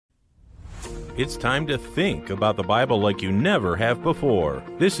It's time to think about the Bible like you never have before.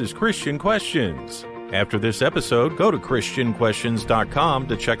 This is Christian Questions. After this episode, go to ChristianQuestions.com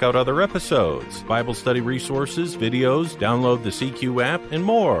to check out other episodes, Bible study resources, videos, download the CQ app, and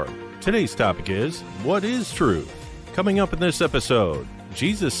more. Today's topic is, what is truth? Coming up in this episode,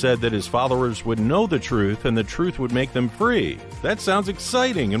 Jesus said that his followers would know the truth and the truth would make them free. That sounds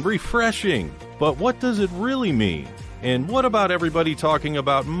exciting and refreshing, but what does it really mean? And what about everybody talking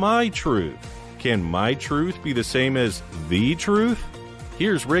about my truth? Can my truth be the same as the truth?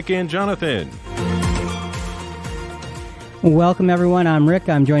 Here's Rick and Jonathan. Welcome, everyone. I'm Rick.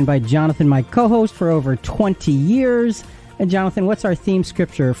 I'm joined by Jonathan, my co-host for over 20 years. And Jonathan, what's our theme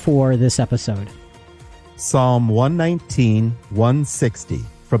scripture for this episode? Psalm 119, 160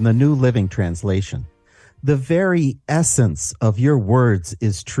 from the New Living Translation. The very essence of your words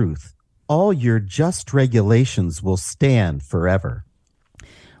is truth. All your just regulations will stand forever.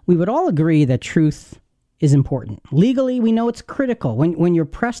 We would all agree that truth is important. Legally, we know it's critical. When you're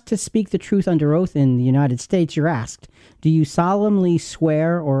pressed to speak the truth under oath in the United States, you're asked, do you solemnly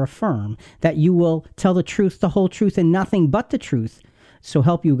swear or affirm that you will tell the truth, the whole truth, and nothing but the truth, so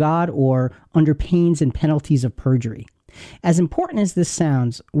help you God, or under pains and penalties of perjury? As important as this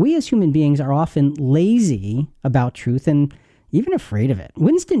sounds, we as human beings are often lazy about truth and even afraid of it.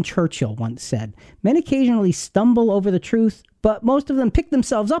 Winston Churchill once said, men occasionally stumble over the truth, but most of them pick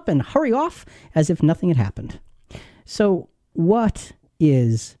themselves up and hurry off as if nothing had happened. So what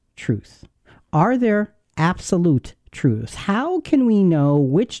is truth? Are there absolute truths? How can we know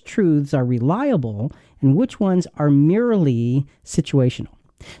which truths are reliable and which ones are merely situational?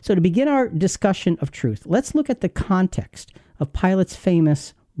 So to begin our discussion of truth, let's look at the context of Pilate's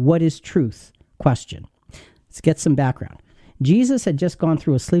famous "what is truth?" question. Let's get some background. Jesus had just gone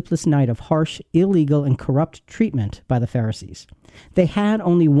through a sleepless night of harsh, illegal, and corrupt treatment by the Pharisees. They had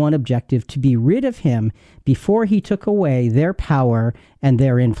only one objective: to be rid of him before he took away their power and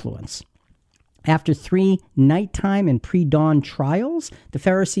their influence. After 3 nighttime and pre-dawn trials, the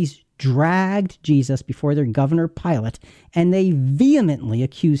Pharisees dragged Jesus before their governor Pilate, and they vehemently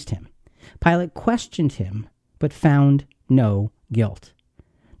accused him. Pilate questioned him, but found no guilt.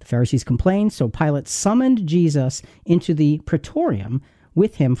 The Pharisees complained, so Pilate summoned Jesus into the praetorium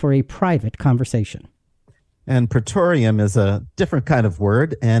with him for a private conversation. And praetorium is a different kind of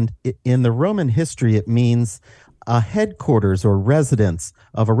word, and in the Roman history, it means a headquarters or residence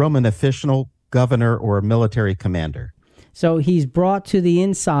of a Roman official, governor, or military commander. So he's brought to the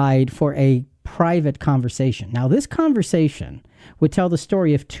inside for a private conversation. Now, this conversation would tell the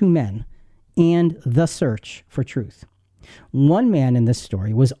story of 2 men and the search for truth. One man in this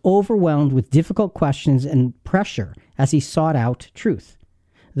story was overwhelmed with difficult questions and pressure as he sought out truth.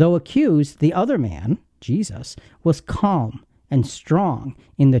 Though accused, the other man, Jesus, was calm and strong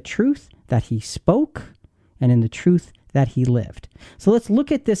in the truth that he spoke and in the truth that he lived. So let's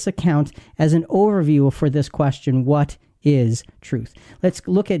look at this account as an overview for this question, what is truth? Let's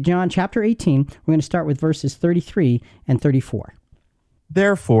look at John chapter 18. We're going to start with verses 33 and 34.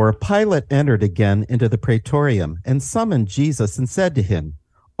 Therefore, Pilate entered again into the praetorium and summoned Jesus and said to him,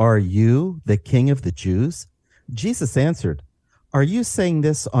 "Are you the king of the Jews?" Jesus answered, "Are you saying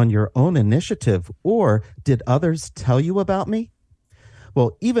this on your own initiative, or did others tell you about me?"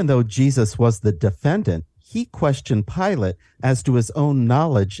 Well, even though Jesus was the defendant, he questioned Pilate as to his own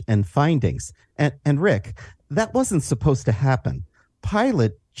knowledge and findings. And Rick, that wasn't supposed to happen.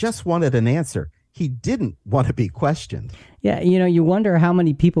 Pilate just wanted an answer. He didn't want to be questioned. Yeah, you wonder how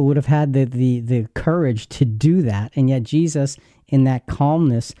many people would have had the courage to do that, and yet Jesus, in that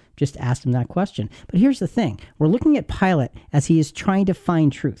calmness, just asked him that question. But here's the thing. We're looking at Pilate as he is trying to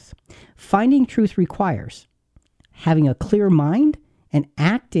find truth. Finding truth requires having a clear mind and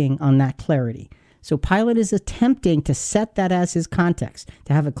acting on that clarity. So Pilate is attempting to set that as his context,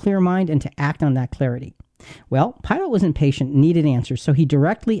 to have a clear mind and to act on that clarity. Well, Pilate was impatient, needed answers, so he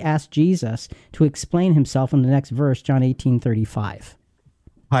directly asked Jesus to explain himself in the next verse, John 18:35.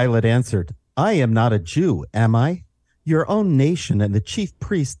 Pilate answered, "I am not a Jew, am I? Your own nation and the chief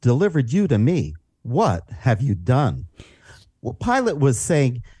priests delivered you to me. What have you done?" Well, Pilate was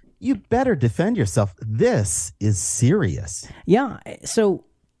saying, you better defend yourself. This is serious. Yeah, so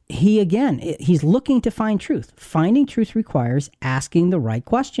he's looking to find truth. Finding truth requires asking the right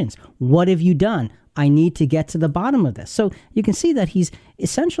questions. What have you done? I need to get to the bottom of this. So you can see that he's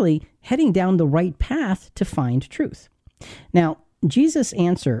essentially heading down the right path to find truth. Now, Jesus'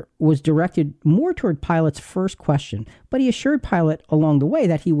 answer was directed more toward Pilate's first question, but he assured Pilate along the way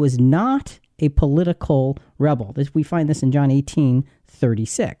that he was not a political rebel. We find this in John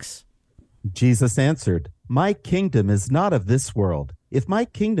 18:36. Jesus answered, "My kingdom is not of this world. If my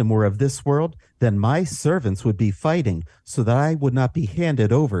kingdom were of this world, then my servants would be fighting so that I would not be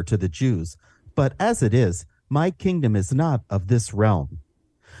handed over to the Jews. But as it is, my kingdom is not of this realm."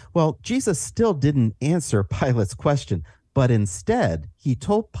 Well, Jesus still didn't answer Pilate's question, but instead he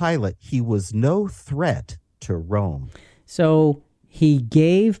told Pilate he was no threat to Rome. So he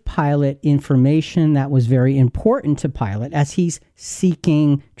gave Pilate information that was very important to Pilate as he's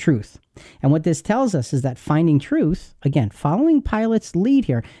seeking truth. And what this tells us is that finding truth, again, following Pilate's lead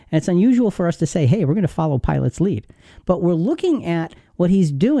here, and it's unusual for us to say, hey, we're going to follow Pilate's lead, but we're looking at what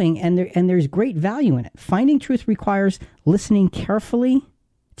he's doing, and there's great value in it. Finding truth requires listening carefully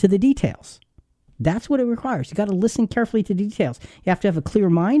to the details. That's what it requires. You got to listen carefully to details. You have to have a clear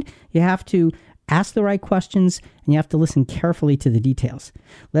mind. You have to ask the right questions, and you have to listen carefully to the details.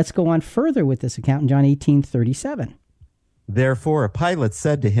 Let's go on further with this account in John 18:37. Therefore Pilate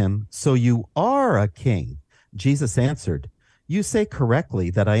said to him, "So you are a king?" Jesus answered, "You say correctly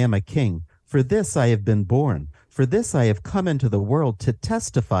that I am a king. For this I have been born. For this I have come into the world to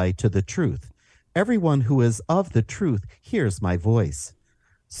testify to the truth. Everyone who is of the truth hears my voice."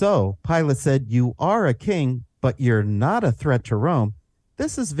 So Pilate said, "You are a king, but you're not a threat to Rome."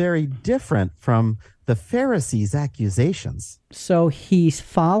 This is very different from the Pharisees' accusations. So he's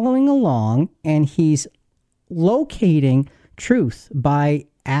following along, and he's locating truth by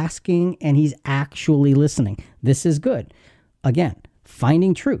asking, and he's actually listening. This is good. Again,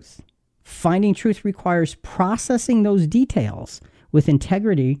 finding truth. Finding truth requires processing those details with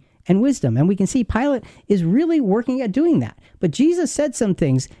integrity and wisdom. And we can see Pilate is really working at doing that. But Jesus said some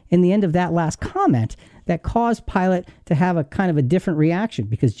things in the end of that last comment that caused Pilate to have a kind of a different reaction,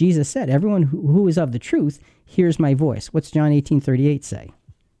 because Jesus said, everyone who is of the truth hears my voice. What's John 18:38 say?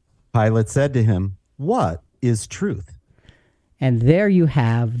 Pilate said to him, "What is truth?" And there you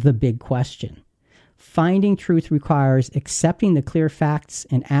have the big question. Finding truth requires accepting the clear facts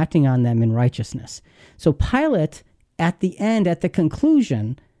and acting on them in righteousness. So Pilate, at the end, at the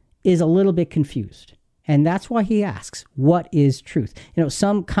conclusion, is a little bit confused. And that's why he asks, what is truth?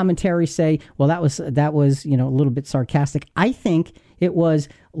 Some commentaries say, well, that was, a little bit sarcastic. I think it was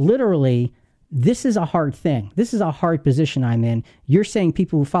literally, this is a hard thing. This is a hard position I'm in. You're saying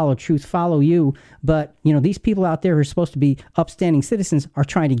people who follow truth follow you, but these people out there who are supposed to be upstanding citizens are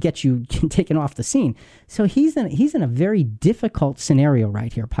trying to get you taken off the scene. So he's in a very difficult scenario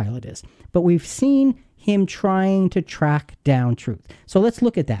right here, Pilate is. But we've seen him trying to track down truth. So let's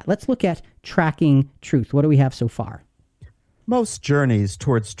look at that. Let's look at tracking truth. What do we have so far? Most journeys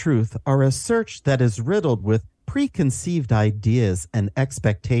towards truth are a search that is riddled with preconceived ideas and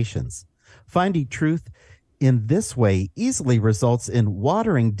expectations. Finding truth in this way easily results in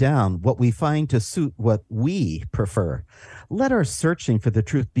watering down what we find to suit what we prefer. Let our searching for the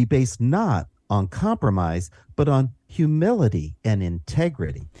truth be based not on compromise, but on humility and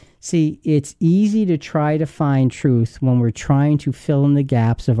integrity. See, it's easy to try to find truth when we're trying to fill in the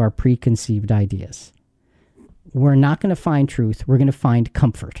gaps of our preconceived ideas. We're not going to find truth. We're going to find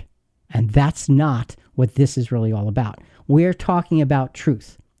comfort. And that's not what this is really all about. We're talking about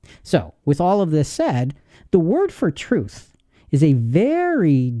truth. So, with all of this said, the word for truth is a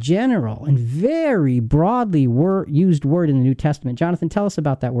very general and very broadly used word in the New Testament. Jonathan, tell us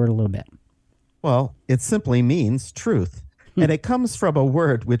about that word a little bit. Well, it simply means truth. And it comes from a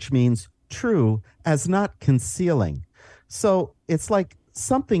word which means true as not concealing. So it's like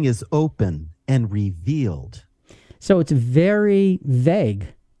something is open and revealed. So it's very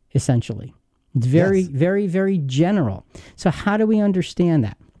vague, essentially. It's very, very, very general. So how do we understand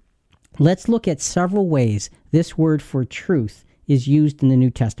that? Let's look at several ways this word for truth is used in the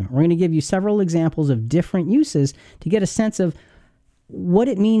New Testament. We're going to give you several examples of different uses to get a sense of what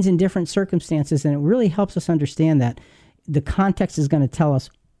it means in different circumstances, and it really helps us understand that the context is going to tell us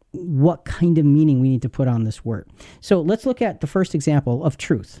what kind of meaning we need to put on this word. So let's look at the first example of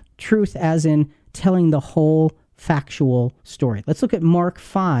truth. Truth as in telling the whole factual story. Let's look at Mark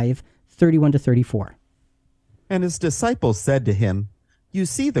 5:31-34. And his disciples said to him, "You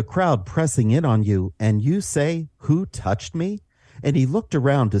see the crowd pressing in on you, and you say, 'Who touched me?' And he looked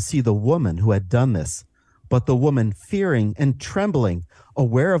around to see the woman who had done this. But the woman, fearing and trembling,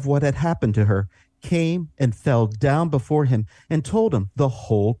 aware of what had happened to her, came and fell down before him and told him the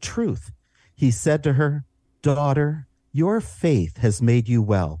whole truth. He said to her, 'Daughter, your faith has made you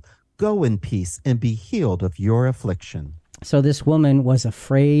well. Go in peace and be healed of your affliction.'" So this woman was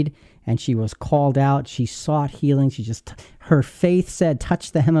afraid, and she was called out. She sought healing. Her faith said,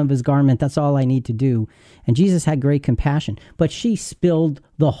 touch the hem of his garment. That's all I need to do. And Jesus had great compassion, but she spilled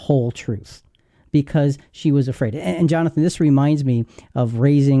the whole truth because she was afraid. And Jonathan, this reminds me of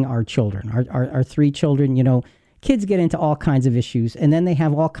raising our children, our three children. kids get into all kinds of issues, and then they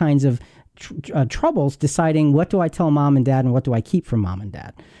have all kinds of troubles deciding, what do I tell mom and dad and what do I keep from mom and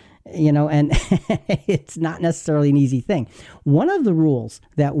dad? And it's not necessarily an easy thing. One of the rules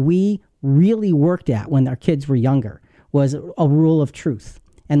that we really worked at when our kids were younger was a rule of truth.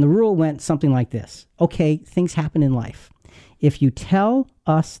 And the rule went something like this. Okay, things happen in life. If you tell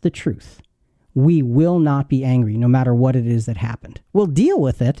us the truth, we will not be angry no matter what it is that happened. We'll deal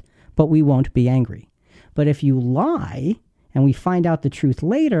with it, but we won't be angry. But if you lie and we find out the truth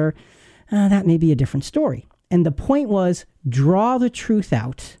later, that may be a different story. And the point was, draw the truth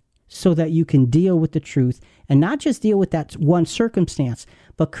out so that you can deal with the truth, and not just deal with that one circumstance,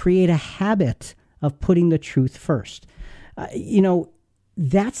 but create a habit of putting the truth first.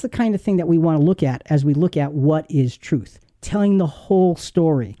 That's the kind of thing that we want to look at as we look at what is truth. Telling the whole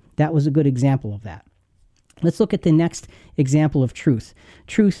story. That was a good example of that. Let's look at the next example of truth.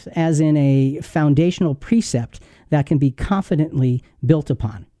 Truth as in a foundational precept that can be confidently built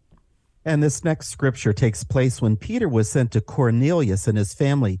upon. And this next scripture takes place when Peter was sent to Cornelius and his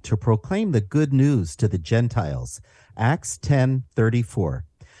family to proclaim the good news to the Gentiles. Acts 10:34.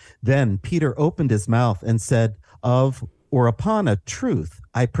 Then Peter opened his mouth and said, upon a truth,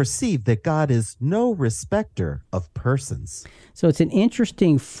 I perceive that God is no respecter of persons. So it's an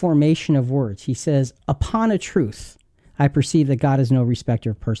interesting formation of words. He says, upon a truth, I perceive that God is no respecter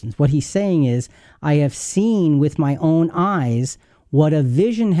of persons. What he's saying is, I have seen with my own eyes what a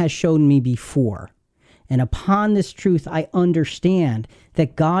vision has shown me before. And upon this truth, I understand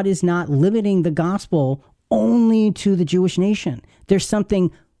that God is not limiting the gospel only to the Jewish nation. There's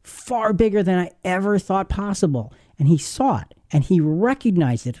something far bigger than I ever thought possible. And he saw it, and he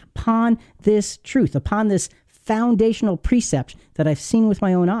recognized it upon this truth, upon this foundational precept that I've seen with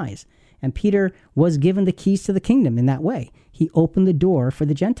my own eyes. And Peter was given the keys to the kingdom in that way. He opened the door for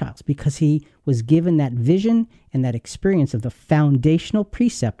the Gentiles because he was given that vision and that experience of the foundational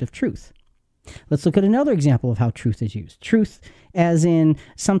precept of truth. Let's look at another example of how truth is used. Truth as in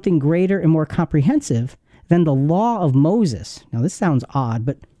something greater and more comprehensive than the law of Moses. Now, this sounds odd,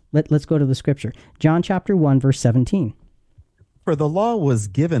 but let's go to the scripture. John chapter 1, verse 17. For the law was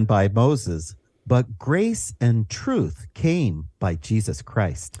given by Moses, but grace and truth came by Jesus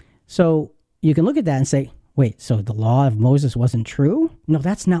Christ. So you can look at that and say, wait, so the law of Moses wasn't true? No,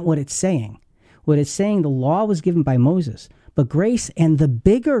 that's not what it's saying. What it's saying, the law was given by Moses, but grace and the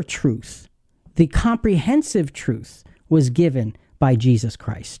bigger truth, the comprehensive truth, was given by Jesus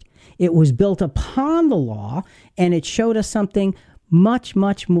Christ. It was built upon the law, and it showed us something much,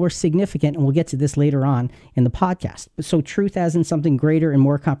 much more significant, and we'll get to this later on in the podcast. So truth as in something greater and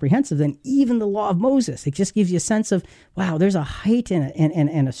more comprehensive than even the law of Moses. It just gives you a sense of, wow, there's a height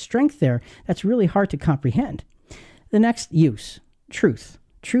and a strength there that's really hard to comprehend. The next use, truth.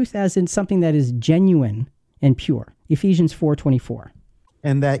 Truth as in something that is genuine and pure. Ephesians 4:24.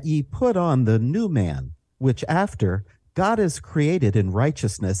 And that ye put on the new man, which after God is created in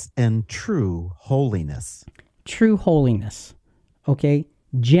righteousness and true holiness. True holiness. Okay,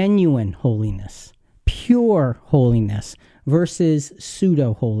 genuine holiness, pure holiness versus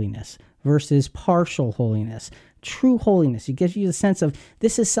pseudo holiness versus partial holiness. True holiness. It gives you the sense of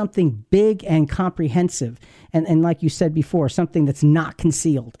this is something big and comprehensive. And like you said before, something that's not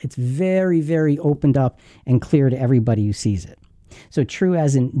concealed. It's very, very opened up and clear to everybody who sees it. So true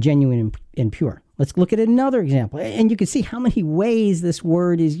as in genuine and pure. Let's look at another example. And you can see how many ways this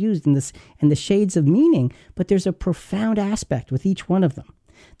word is used in this and the shades of meaning, but there's a profound aspect with each one of them.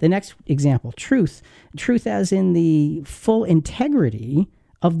 The next example, truth. Truth as in the full integrity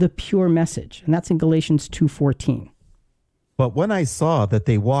of the pure message. And that's in Galatians 2:14. But when I saw that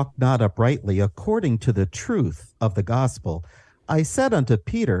they walked not uprightly according to the truth of the gospel, I said unto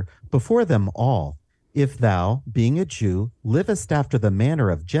Peter before them all, if thou, being a Jew, livest after the manner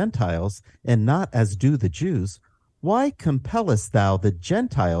of Gentiles, and not as do the Jews, why compellest thou the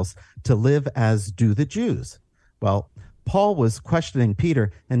Gentiles to live as do the Jews? Well, Paul was questioning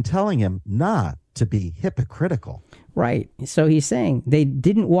Peter and telling him not to be hypocritical. Right. So he's saying they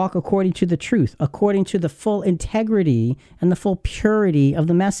didn't walk according to the truth, according to the full integrity and the full purity of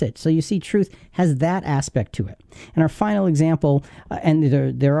the message. So you see, truth has that aspect to it. And our final example, and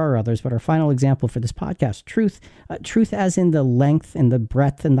there are others, but our final example for this podcast, truth as in the length and the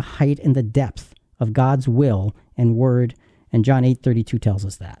breadth and the height and the depth of God's will and word. And John 8:32 tells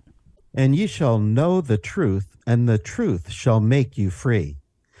us that. And ye shall know the truth, and the truth shall make you free.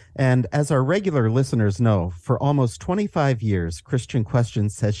 And as our regular listeners know, for almost 25 years, Christian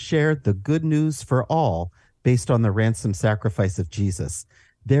Questions has shared the good news for all based on the ransom sacrifice of Jesus.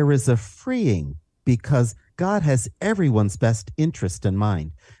 There is a freeing because God has everyone's best interest in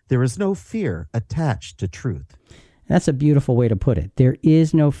mind. There is no fear attached to truth. That's a beautiful way to put it. There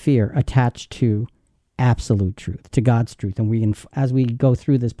is no fear attached to absolute truth, to God's truth. And as we go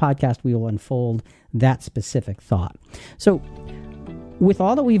through this podcast, we will unfold that specific thought. So with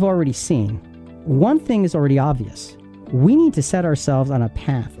all that we've already seen, one thing is already obvious. We need to set ourselves on a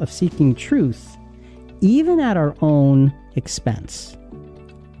path of seeking truth, even at our own expense.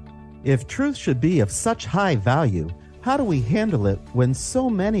 If truth should be of such high value, how do we handle it when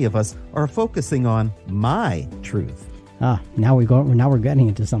so many of us are focusing on my truth? Now we're getting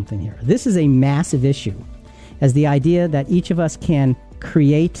into something here. This is a massive issue, as the idea that each of us can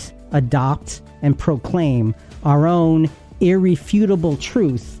create, adopt, and proclaim our own irrefutable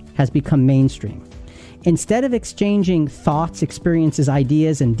truth has become mainstream. Instead of exchanging thoughts, experiences,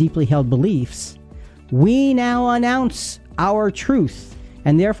 ideas, and deeply held beliefs, we now announce our truth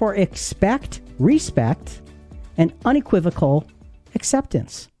and therefore expect respect and unequivocal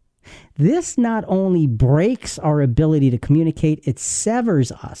acceptance. This not only breaks our ability to communicate, it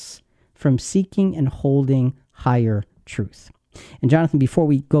severs us from seeking and holding higher truth. And Jonathan, before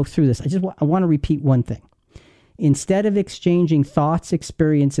we go through this, I want to repeat one thing. Instead of exchanging thoughts,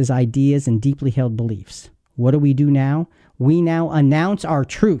 experiences, ideas, and deeply held beliefs, what do we do now? We now announce our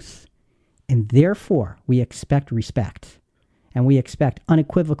truth, and therefore we expect respect, and we expect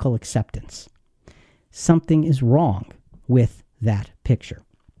unequivocal acceptance. Something is wrong with that picture.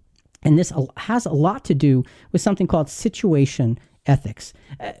 And this has a lot to do with something called situation ethics.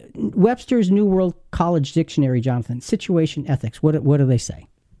 Webster's New World College Dictionary, Jonathan, situation ethics, what do they say?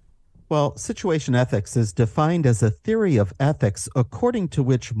 Well, situation ethics is defined as a theory of ethics according to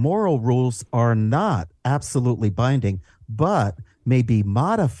which moral rules are not absolutely binding, but may be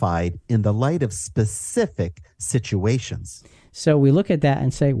modified in the light of specific situations. So we look at that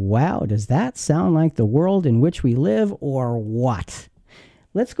and say, wow, does that sound like the world in which we live, or what?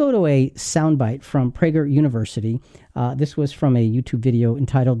 Let's go to a soundbite from Prager University. This was from a YouTube video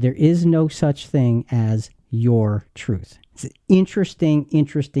entitled, "There is no such thing as your truth." It's an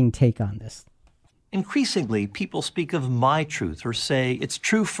interesting take on this. Increasingly, people speak of my truth or say it's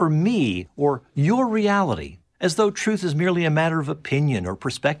true for me or your reality, as though truth is merely a matter of opinion or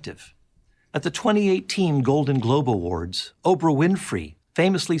perspective. At the 2018 Golden Globe Awards, Oprah Winfrey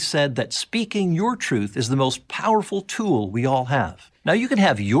famously said that speaking your truth is the most powerful tool we all have. Now, you can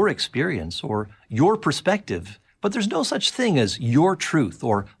have your experience or your perspective, but there's no such thing as your truth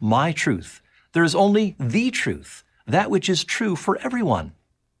or my truth. There is only the truth, that which is true for everyone.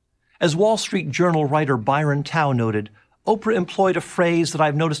 As Wall Street Journal writer Byron Tao noted, Oprah employed a phrase that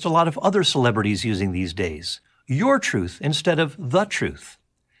I've noticed a lot of other celebrities using these days, your truth instead of the truth.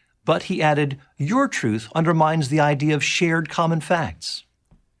 But he added, your truth undermines the idea of shared common facts.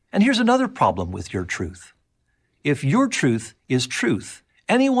 And here's another problem with your truth. If your truth is truth,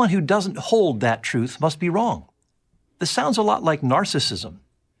 anyone who doesn't hold that truth must be wrong. This sounds a lot like narcissism,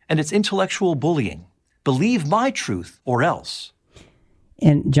 and it's intellectual bullying. Believe my truth or else.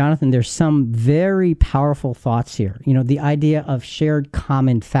 And Jonathan, there's some very powerful thoughts here. You know, the idea of shared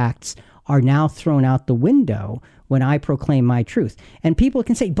common facts are now thrown out the window when I proclaim my truth. And people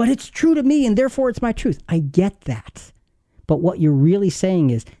can say, but it's true to me and therefore it's my truth. I get that. But what you're really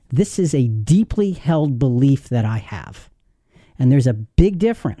saying is this is a deeply held belief that I have. And there's a big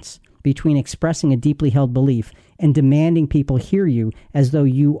difference between expressing a deeply held belief and demanding people hear you as though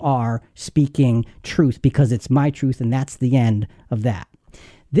you are speaking truth because it's my truth and that's the end of that.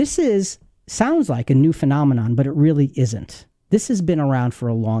 This sounds like a new phenomenon, but it really isn't. This has been around for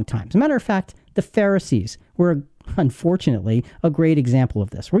a long time. As a matter of fact, the Pharisees were, unfortunately, a great example of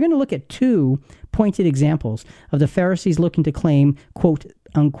this. We're going to look at two pointed examples of the Pharisees looking to claim, quote,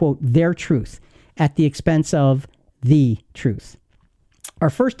 unquote, their truth at the expense of the truth. Our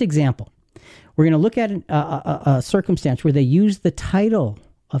first example, we're going to look at a circumstance where they use the title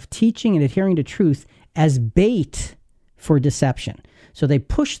of teaching and adhering to truth as bait for deception. So they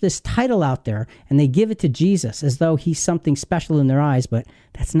push this title out there and they give it to Jesus as though he's something special in their eyes, but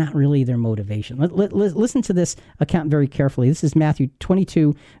that's not really their motivation. Listen to this account very carefully. This is Matthew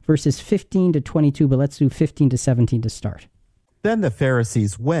 22, verses 15 to 22, but let's do 15 to 17 to start. Then the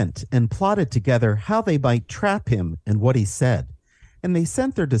Pharisees went and plotted together how they might trap him in what he said. And they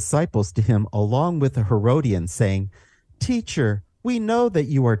sent their disciples to him along with the Herodians, saying, Teacher, we know that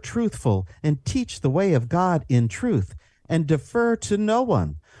you are truthful and teach the way of God in truth, and defer to no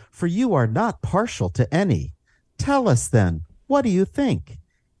one, for you are not partial to any. Tell us then, what do you think?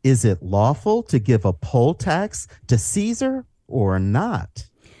 Is it lawful to give a poll tax to Caesar or not?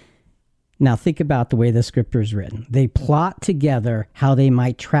 Now think about the way the scripture is written. They plot together how they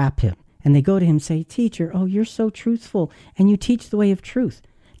might trap him. And they go to him and say, "Teacher, oh, you're so truthful, and you teach the way of truth.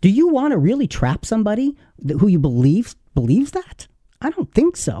 Do you want to really trap somebody who you believes that? I don't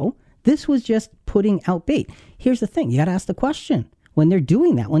think so. This was just putting out bait." Here's the thing. You got to ask the question. When they're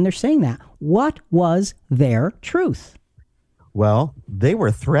doing that, when they're saying that, what was their truth? Well, they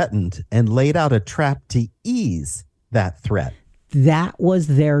were threatened and laid out a trap to ease that threat. That was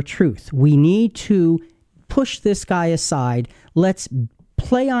their truth. We need to push this guy aside. Let's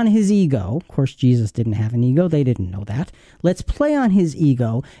play on his ego. Of course, Jesus didn't have an ego. They didn't know that. Let's play on his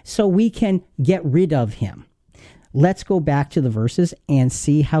ego so we can get rid of him. Let's go back to the verses and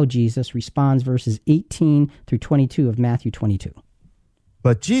see how Jesus responds, verses 18 through 22 of Matthew 22.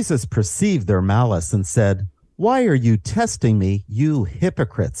 But Jesus perceived their malice and said, "Why are you testing me, you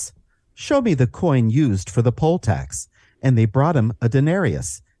hypocrites? Show me the coin used for the poll tax." And they brought him a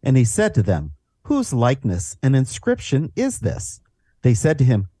denarius. And he said to them, "Whose likeness and inscription is this?" They said to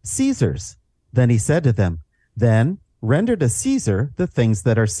him, "Caesar's." Then he said to them, "Then render to Caesar the things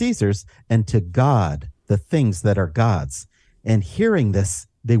that are Caesar's, and to God the things that are God's." And hearing this,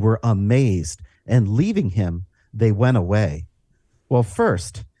 they were amazed, and leaving him, they went away. Well,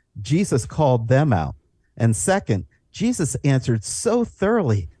 first, Jesus called them out. And second, Jesus answered so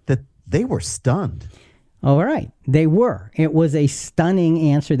thoroughly that they were stunned. All right, they were. It was a stunning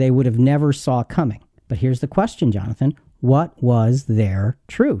answer they would have never saw coming. But here's the question, Jonathan. What was their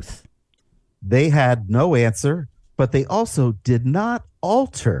truth? They had no answer, but they also did not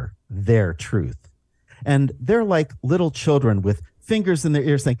alter their truth. And they're like little children with fingers in their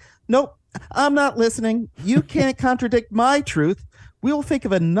ears saying, "Nope, I'm not listening. You can't contradict my truth. We'll think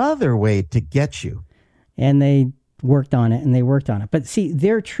of another way to get you." And they worked on it, and they worked on it. But see,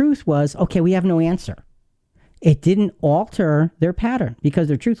 their truth was, okay, we have no answer. It didn't alter their pattern, because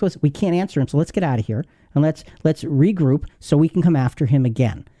their truth was, we can't answer him, so let's get out of here, and let's regroup so we can come after him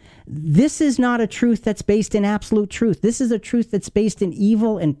again. This is not a truth that's based in absolute truth. This is a truth that's based in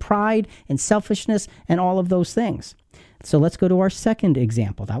evil and pride and selfishness and all of those things. So let's go to our second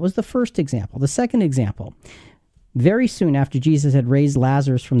example. That was the first example. The second example, very soon after Jesus had raised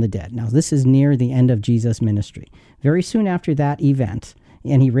Lazarus from the dead. Now, this is near the end of Jesus' ministry. Very soon after that event,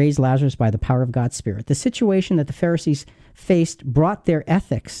 and he raised Lazarus by the power of God's Spirit, the situation that the Pharisees faced brought their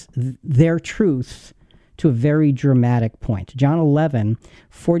ethics, their truths, to a very dramatic point. John 11,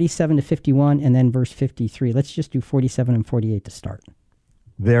 47 to 51, and then verse 53. Let's just do 47 and 48 to start.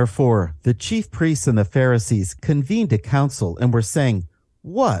 Therefore, the chief priests and the Pharisees convened a council and were saying,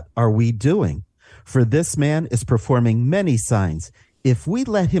 "What are we doing? For this man is performing many signs. If we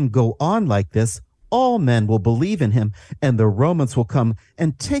let him go on like this, all men will believe in him, and the Romans will come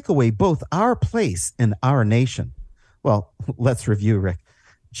and take away both our place and our nation." Well, let's review, Rick.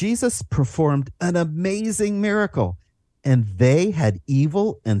 Jesus performed an amazing miracle, and they had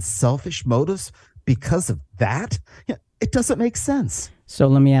evil and selfish motives because of that? It doesn't make sense. So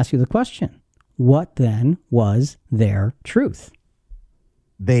let me ask you the question. What then was their truth?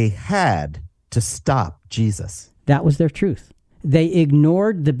 They had to stop Jesus. That was their truth. They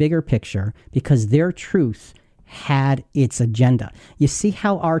ignored the bigger picture because their truth had its agenda. You see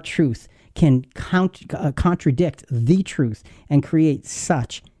how our truth can contradict the truth and create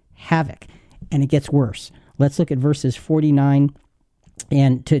such havoc. And it gets worse. Let's look at verses 49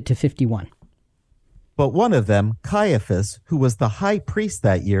 and to 51. But one of them, Caiaphas, who was the high priest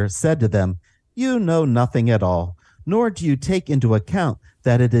that year, said to them, "You know nothing at all, nor do you take into account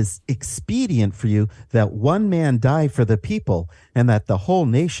that it is expedient for you that one man die for the people, and that the whole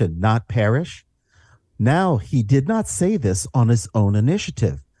nation not perish." Now he did not say this on his own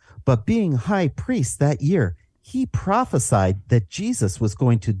initiative, but being high priest that year, he prophesied that Jesus was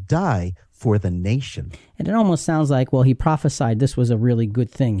going to die for the nation. And it almost sounds like, well, he prophesied this was a really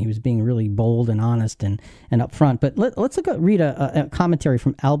good thing. He was being really bold and honest and upfront. But let's read a commentary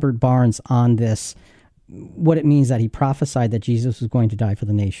from Albert Barnes on this, what it means that he prophesied that Jesus was going to die for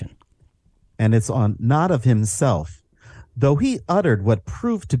the nation. And it's on not of himself. Though he uttered what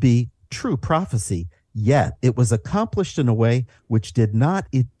proved to be true prophecy, yet it was accomplished in a way which he did not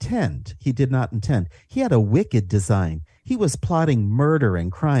intend. He had a wicked design. He was plotting murder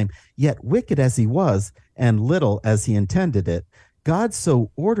and crime, yet wicked as he was, and little as he intended it, God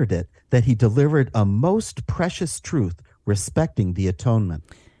so ordered it that he delivered a most precious truth respecting the atonement.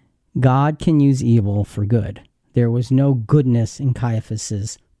 God can use evil for good. There was no goodness in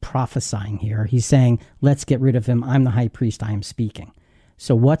Caiaphas's prophesying here. He's saying, let's get rid of him. I'm the high priest. I am speaking.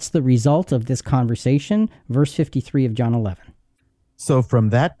 So what's the result of this conversation? Verse 53 of John 11. So from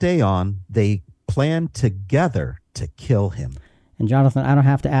that day on, they planned together to kill him. And Jonathan, I don't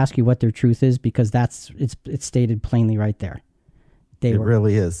have to ask you what their truth is because it's stated plainly right there. It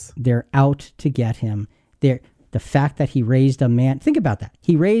really is. They're out to get him. The fact that he raised a man, think about that.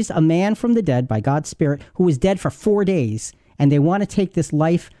 He raised a man from the dead by God's Spirit who was dead for 4 days, and they want to take this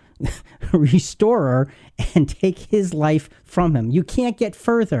life restorer and take his life from him. You can't get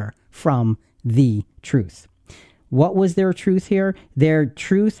further from the truth. What was their truth here? Their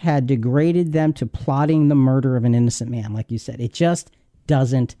truth had degraded them to plotting the murder of an innocent man, like you said. It just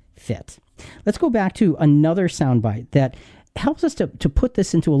doesn't fit. Let's go back to another soundbite that helps us to put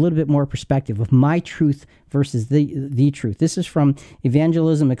this into a little bit more perspective of my truth versus the truth. This is from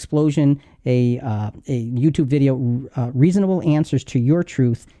Evangelism Explosion, a YouTube video, Reasonable Answers to Your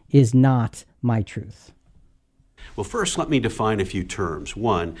Truth is Not My Truth. Well, first, let me define a few terms.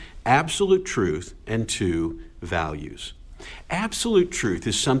 1, absolute truth, and 2, values. Absolute truth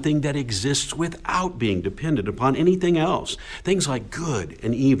is something that exists without being dependent upon anything else, things like good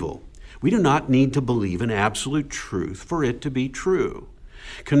and evil. We do not need to believe in absolute truth for it to be true.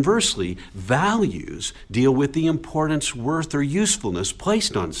 Conversely, values deal with the importance, worth, or usefulness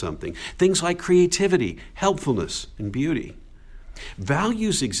placed on something, things like creativity, helpfulness, and beauty.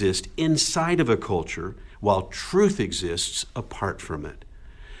 Values exist inside of a culture, while truth exists apart from it.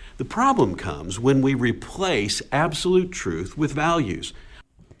 The problem comes when we replace absolute truth with values.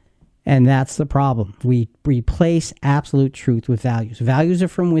 And that's the problem. We replace absolute truth with values. Values are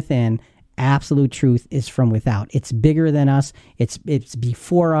from within. Absolute truth is from without. It's bigger than us. It's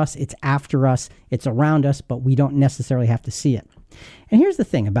before us. It's after us. It's around us, but we don't necessarily have to see it. And here's the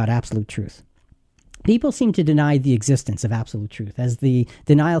thing about absolute truth. People seem to deny the existence of absolute truth, as the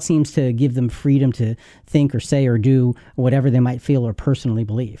denial seems to give them freedom to think or say or do whatever they might feel or personally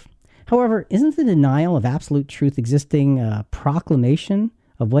believe. However, isn't the denial of absolute truth existing a proclamation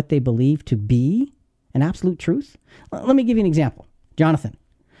of what they believe to be an absolute truth? Let me give you an example. Jonathan,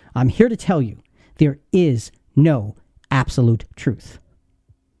 I'm here to tell you there is no absolute truth.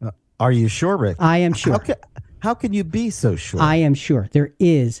 Are you sure, Rick? I am sure. How can you be so sure? I am sure. There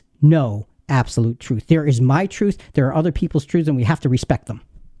is no absolute truth. There is my truth. There are other people's truths, and we have to respect them.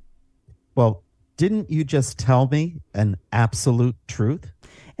 Well, didn't you just tell me an absolute truth?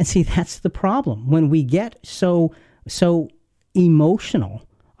 And see, that's the problem. When we get so emotional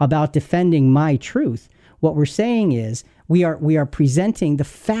about defending my truth, what we're saying is we are presenting the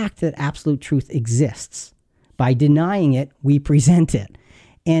fact that absolute truth exists. By denying it, we present it.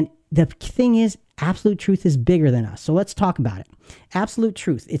 And the thing is, absolute truth is bigger than us. So let's talk about it. Absolute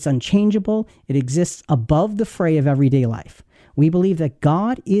truth, it's unchangeable. It exists above the fray of everyday life. We believe that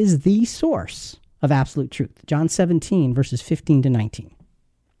God is the source of absolute truth. John 17, verses 15 to 19.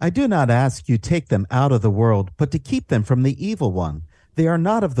 I do not ask you take them out of the world, but to keep them from the evil one. They are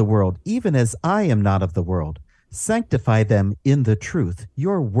not of the world, even as I am not of the world. Sanctify them in the truth.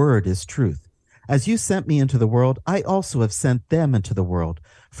 Your word is truth. As you sent me into the world, I also have sent them into the world.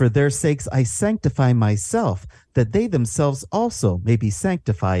 For their sakes I sanctify myself, that they themselves also may be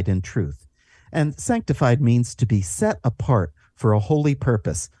sanctified in truth. And sanctified means to be set apart for a holy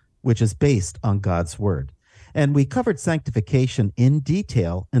purpose, which is based on God's word. And we covered sanctification in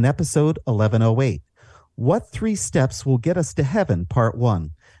detail in episode 1108. What 3 steps will get us to heaven, part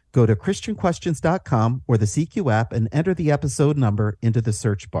 1. Go to christianquestions.com or the CQ app and enter the episode number into the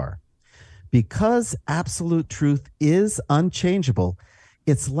search bar. Because absolute truth is unchangeable,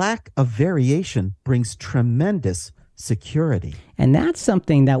 its lack of variation brings tremendous security. And that's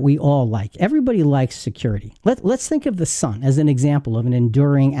something that we all like. Everybody likes security. Let's think of the sun as an example of an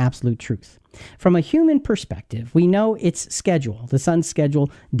enduring absolute truth. From a human perspective, we know its schedule, the sun's schedule,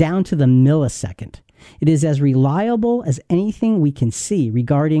 down to the millisecond. It is as reliable as anything we can see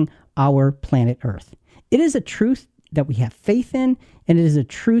regarding our planet Earth. It is a truth that we have faith in, and it is a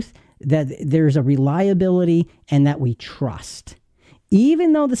truth that there's a reliability and that we trust.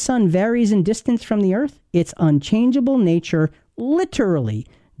 Even though the sun varies in distance from the Earth, its unchangeable nature literally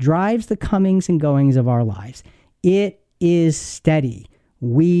drives the comings and goings of our lives. It is steady.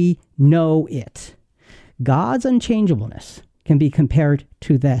 We know it. God's unchangeableness can be compared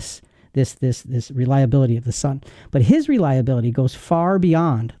to this reliability of the sun. But his reliability goes far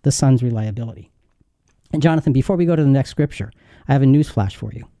beyond the sun's reliability. And Jonathan, before we go to the next scripture, I have a news flash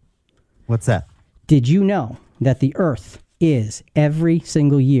for you. What's that? Did you know that the Earth is every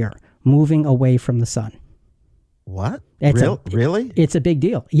single year moving away from the sun? What? Really? It's a big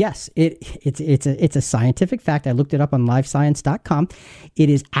deal. Yes, it's a scientific fact. I looked it up on livescience.com. It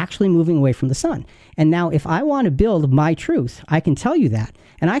is actually moving away from the sun. And now if I want to build my truth, I can tell you that,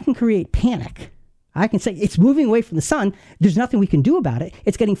 and I can create panic. I can say it's moving away from the sun. There's nothing we can do about it.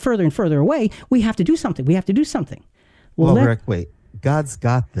 It's getting further and further away. We have to do something. Well, Rick, wait. God's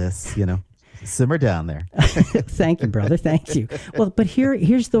got this, Simmer down there. Thank you, brother. Thank you. Well, but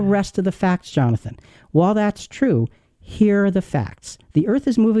here's the rest of the facts, Jonathan. While that's true, here are the facts. The Earth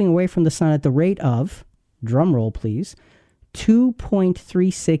is moving away from the sun at the rate of, drum roll please,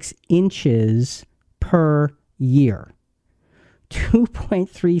 2.36 inches per year.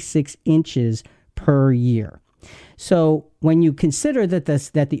 2.36 inches per year. So when you consider that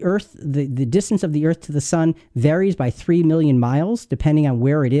the Earth, the distance of the Earth to the sun varies by 3 million miles, depending on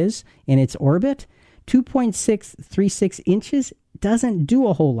where it is in its orbit, 2.636 inches doesn't do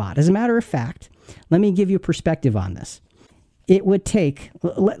a whole lot. As a matter of fact, let me give you perspective on this. It would take,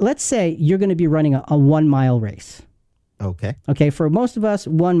 let's say you're going to be running a 1 mile race. Okay. Okay. For most of us,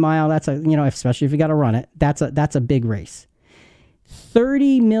 1 mile, that's especially if you got to run it, that's a big race.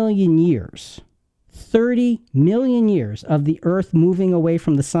 30 million years of the Earth moving away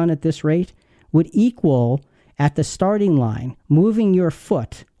from the sun at this rate would equal, at the starting line, moving your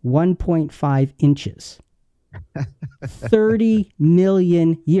foot 1.5 inches. 30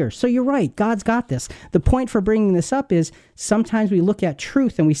 million years. So you're right. God's got this. The point for bringing this up is sometimes we look at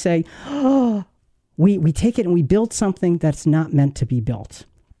truth and we say, oh, we take it and we build something that's not meant to be built.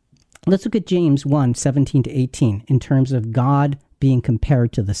 Let's look at James 1:17-18 in terms of God being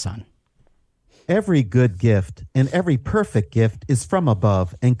compared to the sun. Every good gift and every perfect gift is from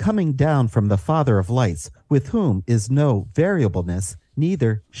above and coming down from the Father of lights, with whom is no variableness,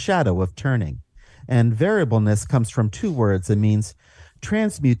 neither shadow of turning. And variableness comes from two words and means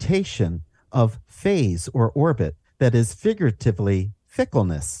transmutation of phase or orbit, that is figuratively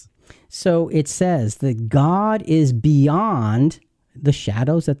fickleness. So it says that God is beyond the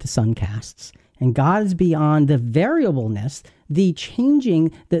shadows that the sun casts, and God is beyond the variableness, the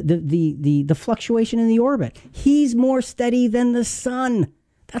changing, the fluctuation in the orbit. He's more steady than the sun.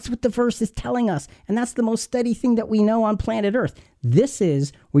 That's what the verse is telling us. And that's the most steady thing that we know on planet Earth. This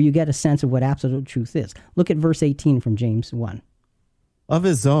is where you get a sense of what absolute truth is. Look at verse 18 from James 1. Of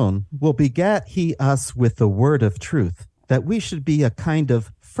his own will begat he us with the word of truth, that we should be a kind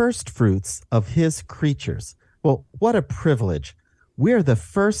of first fruits of his creatures. Well, what a privilege. We're the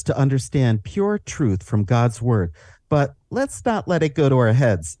first to understand pure truth from God's word. But let's not let it go to our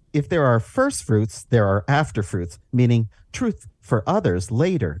heads. If there are first fruits, there are after fruits, meaning truth for others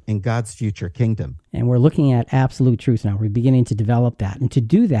later in God's future kingdom. And we're looking at absolute truth now. We're beginning to develop that. And to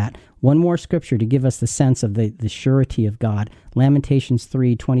do that, one more scripture to give us the sense of the surety of God. Lamentations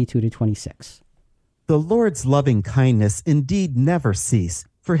 3:22-26. The Lord's loving kindness indeed never cease,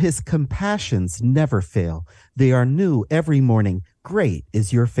 for his compassions never fail. They are new every morning. Great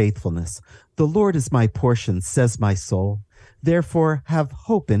is your faithfulness. The Lord is my portion, says my soul. Therefore have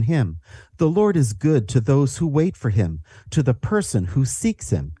hope in him. The Lord is good to those who wait for him, to the person who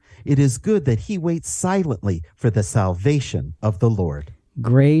seeks him. It is good that he waits silently for the salvation of the Lord.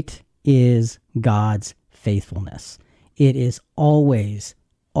 Great is God's faithfulness. It is always,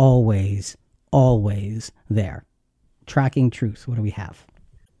 always, always there. Tracking truth. What do we have?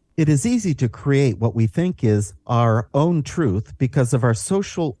 It is easy to create what we think is our own truth because of our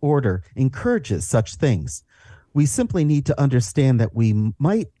social order encourages such things. We simply need to understand that we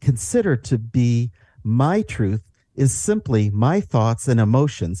might consider to be my truth is simply my thoughts and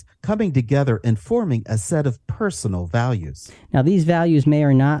emotions coming together and forming a set of personal values. Now, these values may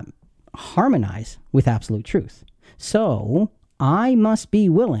or not harmonize with absolute truth. So I must be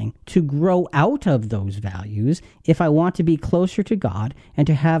willing to grow out of those values if I want to be closer to God and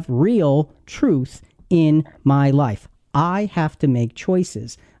to have real truth in my life. I have to make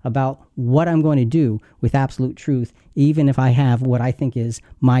choices about what I'm going to do with absolute truth, even if I have what I think is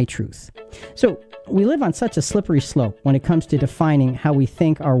my truth. So we live on such a slippery slope when it comes to defining how we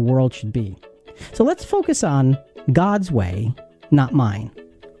think our world should be. So let's focus on God's way, not mine.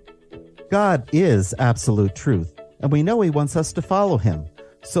 God is absolute truth, and we know he wants us to follow him.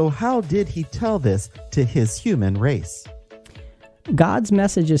 So how did he tell this to his human race? God's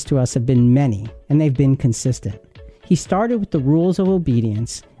messages to us have been many, and they've been consistent. He started with the rules of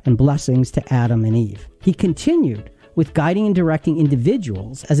obedience and blessings to Adam and Eve. He continued with guiding and directing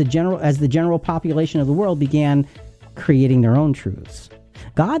individuals as the general population of the world began creating their own truths.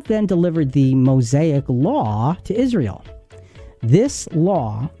 God then delivered the Mosaic law to Israel. This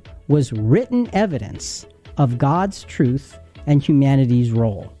law was written evidence of God's truth and humanity's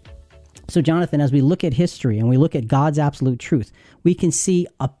role. So, Jonathan, as we look at history and we look at God's absolute truth, we can see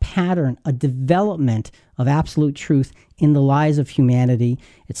a pattern, a development of absolute truth in the lives of humanity.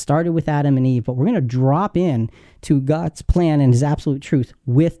 It started with Adam and Eve, but we're going to drop in to God's plan and his absolute truth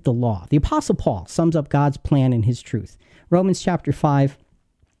with the law. The Apostle Paul sums up God's plan and his truth. Romans chapter 5,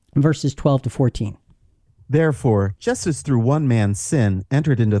 verses 12-14. Therefore, just as through one man's sin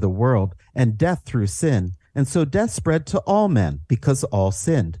entered into the world, and death through sin, and so death spread to all men, because all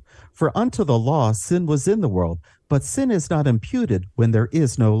sinned. For unto the law sin was in the world, but sin is not imputed when there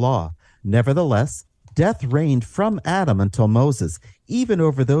is no law. Nevertheless, death reigned from Adam until Moses, even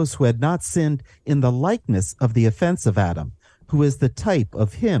over those who had not sinned in the likeness of the offense of Adam, who is the type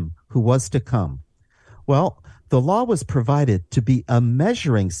of him who was to come. Well, the law was provided to be a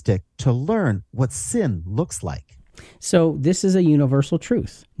measuring stick to learn what sin looks like. So this is a universal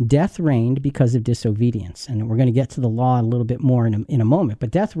truth. Death reigned because of disobedience. And we're going to get to the law a little bit more in a moment. But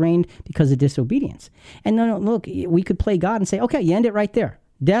death reigned because of disobedience. And no, look, we could play God and say, okay, you end it right there.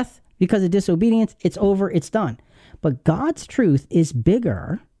 Death because of disobedience, it's over, it's done. But God's truth is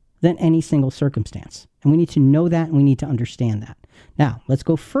bigger than any single circumstance. And we need to know that, and we need to understand that. Now, let's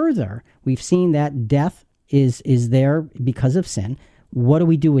go further. We've seen that death is there because of sin. What do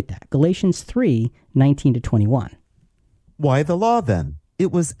we do with that? Galatians 3:19-21. Why the law then?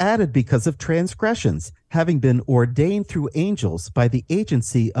 It was added because of transgressions, having been ordained through angels by the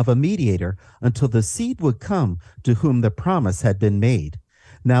agency of a mediator until the seed would come to whom the promise had been made.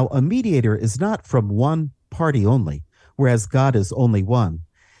 Now a mediator is not from one party only, whereas God is only one.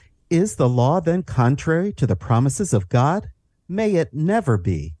 Is the law then contrary to the promises of God? May it never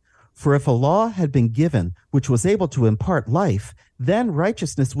be. For if a law had been given which was able to impart life, then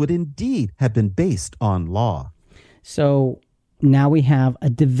righteousness would indeed have been based on law. So now we have a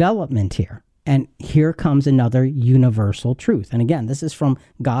development here. And here comes another universal truth. And again, this is from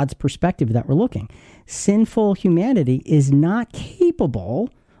God's perspective that we're looking. Sinful humanity is not capable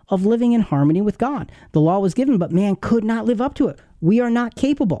of living in harmony with God. The law was given, but man could not live up to it. We are not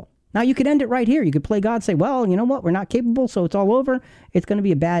capable. Now, you could end it right here. You could play God, say, well, you know what? We're not capable, so it's all over. It's going to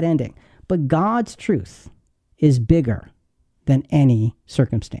be a bad ending. But God's truth is bigger than any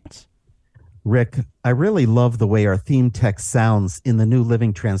circumstance. Rick, I really love the way our theme text sounds in the New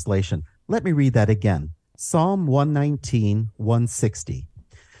Living Translation. Let me read that again. Psalm 119, 160.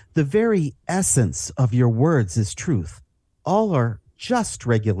 The very essence of your words is truth. All our just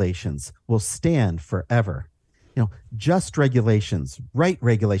regulations will stand forever. Just regulations, right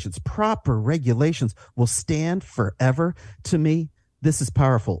regulations, proper regulations will stand forever. To me, this is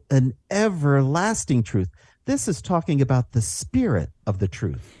powerful. An everlasting truth. This is talking about the spirit of the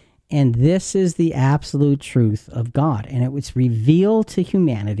truth. And this is the absolute truth of God. And it was revealed to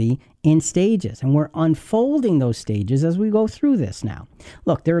humanity in stages. And we're unfolding those stages as we go through this now.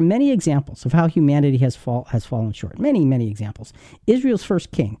 Look, there are many examples of how humanity has fallen short. Many, many examples. Israel's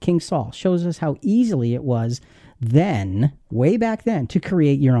first king, King Saul, shows us how easily it was then, way back then, to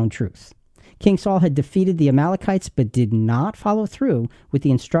create your own truth. King Saul had defeated the Amalekites, but did not follow through with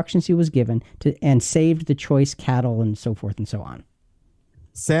the instructions he was given and saved the choice cattle and so forth and so on.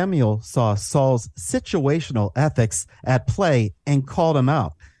 Samuel saw Saul's situational ethics at play and called him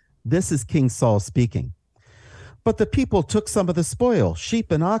out. This is King Saul speaking. But the people took some of the spoil,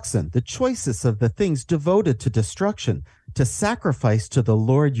 sheep and oxen, the choicest of the things devoted to destruction, to sacrifice to the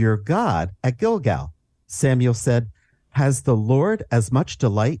Lord your God at Gilgal. Samuel said, has the Lord as much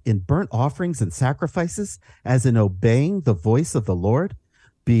delight in burnt offerings and sacrifices as in obeying the voice of the Lord?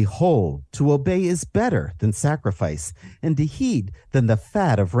 Behold, to obey is better than sacrifice, and to heed than the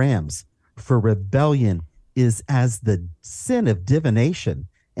fat of rams. For rebellion is as the sin of divination,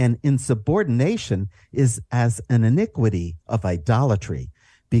 and insubordination is as an iniquity of idolatry.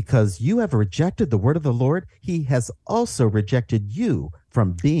 Because you have rejected the word of the Lord, he has also rejected you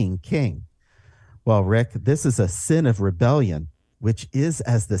from being king. Well, Rick, this is a sin of rebellion, which is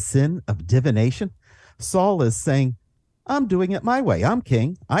as the sin of divination. Saul is saying, I'm doing it my way. I'm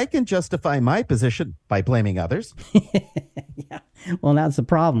king. I can justify my position by blaming others. Yeah. Well, that's the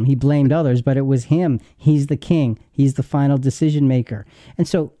problem. He blamed others, but it was him. He's the king. He's the final decision maker. And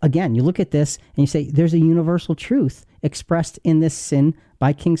so, again, you look at this and you say, there's a universal truth expressed in this sin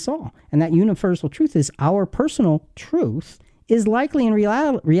by King Saul. And that universal truth is our personal truth is likely in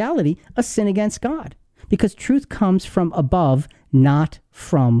reality a sin against God, because truth comes from above, not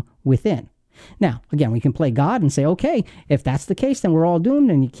from within. Now, again, we can play God and say, okay, if that's the case, then we're all doomed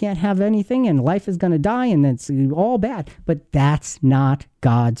and you can't have anything and life is going to die and it's all bad. But that's not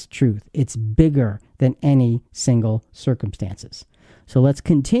God's truth. It's bigger than any single circumstances. So let's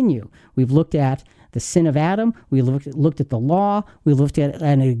continue. We've looked at the sin of Adam. We looked at the law. We looked at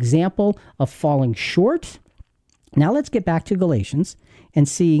an example of falling short. Now let's get back to Galatians and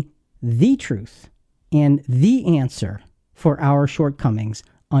see the truth and the answer for our shortcomings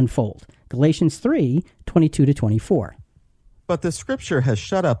unfold. Galatians 3:22-24. But the scripture has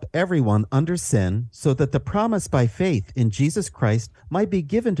shut up everyone under sin, so that the promise by faith in Jesus Christ might be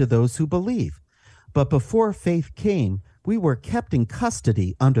given to those who believe. But before faith came, we were kept in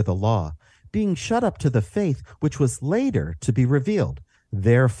custody under the law, being shut up to the faith which was later to be revealed.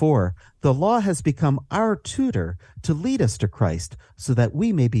 Therefore, the law has become our tutor to lead us to Christ, so that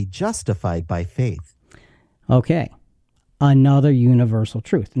we may be justified by faith. Okay, another universal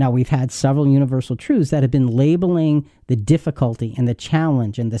truth. Now, we've had several universal truths that have been labeling the difficulty and the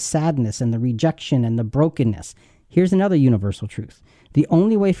challenge and the sadness and the rejection and the brokenness. Here's another universal truth. The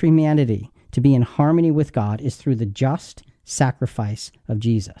only way for humanity to be in harmony with God is through the just sacrifice of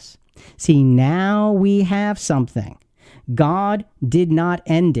Jesus. See, now we have something. God did not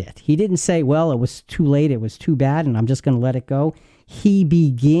end it. He didn't say, well, it was too late, it was too bad, and I'm just going to let it go. He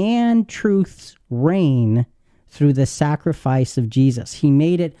began truth's reign through the sacrifice of Jesus. He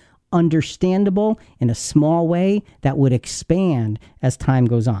made it understandable in a small way that would expand as time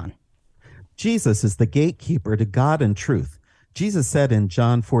goes on. Jesus is the gatekeeper to God and truth. Jesus said in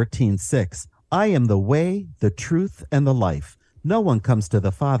John 14:6, I am the way, the truth, and the life. No one comes to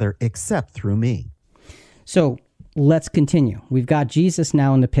the Father except through me. So let's continue. We've got Jesus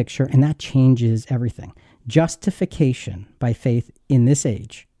now in the picture, and that changes everything. Justification by faith in this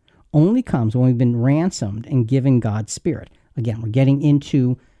age only comes when we've been ransomed and given God's Spirit. Again, we're getting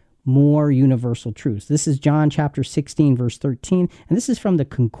into more universal truths. This is John chapter 16, verse 13, and this is from the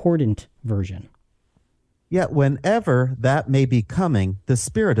Concordant version. Yet whenever that may be coming, the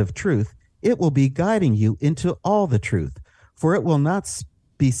Spirit of truth, it will be guiding you into all the truth. For it will not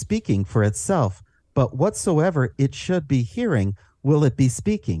be speaking for itself, but whatsoever it should be hearing will it be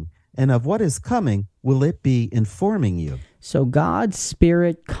speaking, and of what is coming will it be informing you. So God's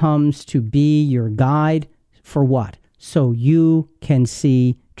Spirit comes to be your guide for what? So you can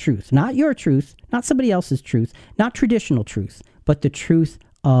see truth. Not your truth, not somebody else's truth, not traditional truth, but the truth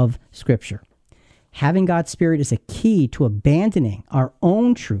of Scripture. Having God's Spirit is a key to abandoning our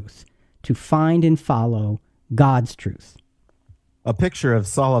own truth to find and follow God's truth. A picture of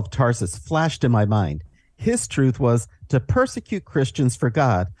Saul of Tarsus flashed in my mind. His truth was to persecute Christians for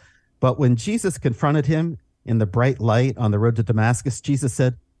God. But when Jesus confronted him in the bright light on the road to Damascus, Jesus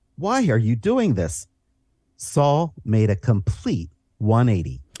said, "Why are you doing this?" Saul made a complete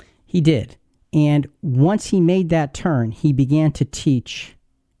 180. He did. And once he made that turn, he began to teach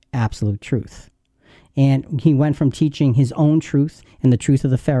absolute truth. And he went from teaching his own truth and the truth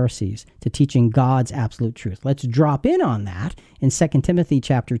of the Pharisees to teaching God's absolute truth. Let's drop in on that in 2 Timothy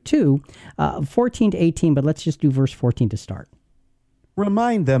chapter 2, 14 to 18, but let's just do verse 14 to start.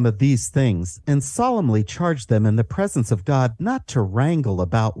 Remind them of these things, and solemnly charge them in the presence of God not to wrangle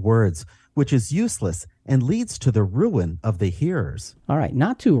about words, which is useless and leads to the ruin of the hearers. All right,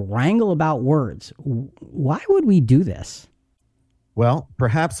 not to wrangle about words. Why would we do this? Well,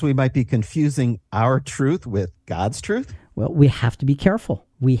 perhaps we might be confusing our truth with God's truth. Well, we have to be careful.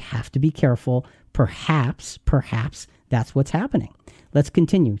 We have to be careful. Perhaps that's what's happening. Let's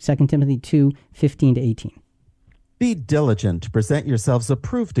continue. 2 Timothy 2, 15 to 18. Be diligent to present yourselves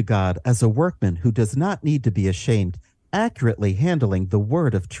approved to God as a workman who does not need to be ashamed, accurately handling the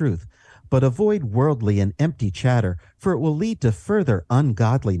word of truth. But avoid worldly and empty chatter, for it will lead to further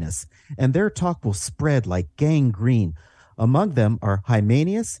ungodliness, and their talk will spread like gangrene. Among them are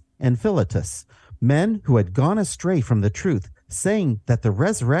Hymenaeus and Philetus, men who had gone astray from the truth, saying that the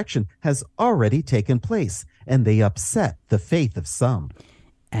resurrection has already taken place, and they upset the faith of some.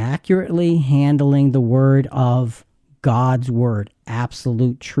 Accurately handling the word of God's word,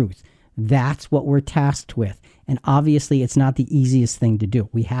 absolute truth. That's what we're tasked with. And obviously, it's not the easiest thing to do.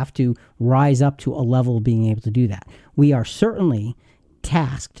 We have to rise up to a level of being able to do that. We are certainly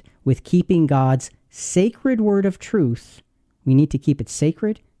tasked with keeping God's sacred word of truth. We need to keep it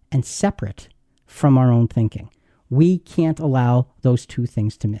sacred and separate from our own thinking. We can't allow those two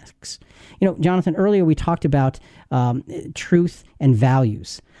things to mix. You know, Jonathan, earlier we talked about truth and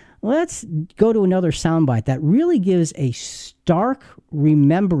values. Let's go to another soundbite that really gives a stark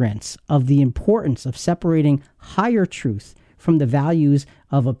remembrance of the importance of separating higher truth from the values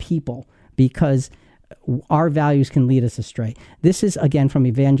of a people, because our values can lead us astray. This is, again, from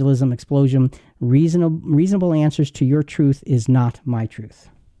Evangelism Explosion. Reasonable answers to your truth is not my truth.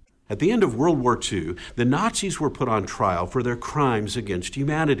 At the end of World War II, the Nazis were put on trial for their crimes against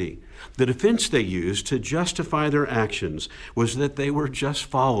humanity. The defense they used to justify their actions was that they were just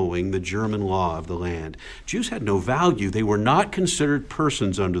following the German law of the land. Jews had no value. They were not considered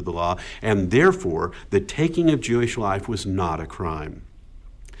persons under the law, and therefore the taking of Jewish life was not a crime.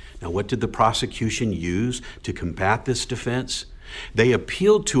 Now, what did the prosecution use to combat this defense? They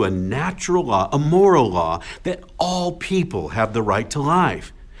appealed to a natural law, a moral law, that all people have the right to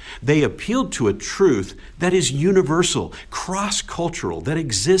life. They appealed to a truth that is universal, cross-cultural, that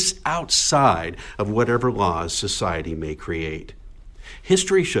exists outside of whatever laws society may create.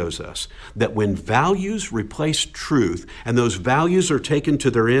 History shows us that when values replace truth and those values are taken to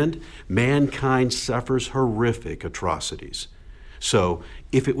their end, mankind suffers horrific atrocities. So,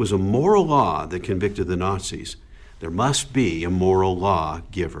 if it was a moral law that convicted the Nazis, there must be a moral law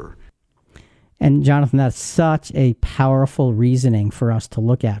giver. And Jonathan, that's such a powerful reasoning for us to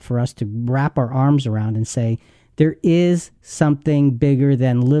look at, for us to wrap our arms around and say, there is something bigger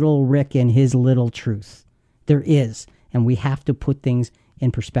than little Rick and his little truth. There is, and we have to put things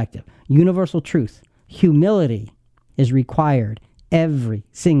in perspective. Universal truth, humility is required every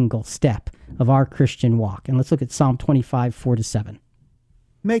single step of our Christian walk. And let's look at Psalm 25, 4-7.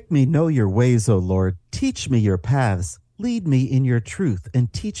 Make me know your ways, O Lord. Teach me your paths. Lead me in your truth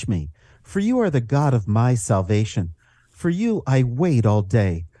and teach me. For you are the God of my salvation. For you I wait all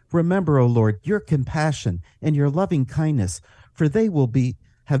day. Remember, O Lord, your compassion and your loving kindness, for they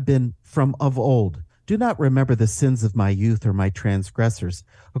have been from of old. Do not remember the sins of my youth or my transgressors.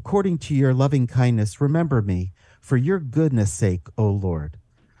 According to your loving kindness, remember me, for your goodness' sake, O Lord.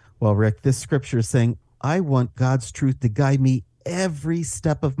 Well, Rick, this scripture is saying, I want God's truth to guide me every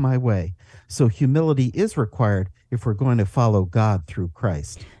step of my way. So humility is required if we're going to follow God through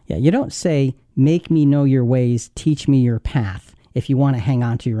Christ. Yeah, you don't say, make me know your ways, teach me your path, if you want to hang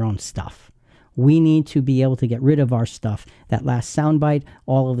on to your own stuff. We need to be able to get rid of our stuff. That last soundbite,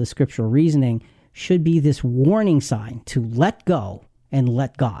 all of the scriptural reasoning, should be this warning sign to let go and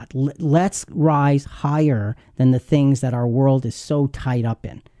let God. Let's rise higher than the things that our world is so tied up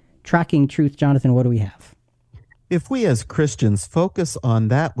in. Tracking truth, Jonathan, what do we have? If we as Christians focus on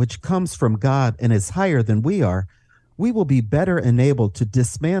that which comes from God and is higher than we are, we will be better enabled to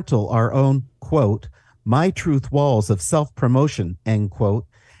dismantle our own, quote, my truth walls of self-promotion, end quote,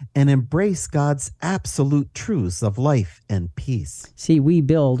 and embrace God's absolute truths of life and peace. See, we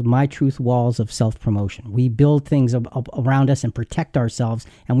build my truth walls of self-promotion. We build things around us and protect ourselves,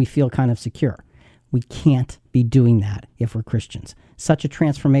 and we feel kind of secure. We can't be doing that if we're Christians. Such a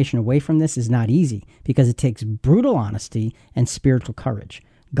transformation away from this is not easy because it takes brutal honesty and spiritual courage.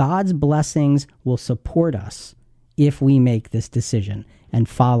 God's blessings will support us if we make this decision and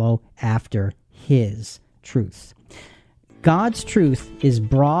follow after His truth. God's truth is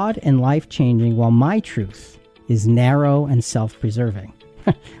broad and life-changing, while my truth is narrow and self-preserving.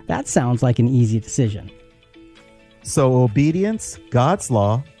 That sounds like an easy decision. So obedience, God's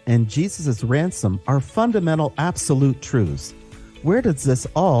law, and Jesus' ransom are fundamental absolute truths. Where does this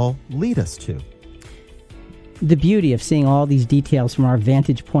all lead us to? The beauty of seeing all these details from our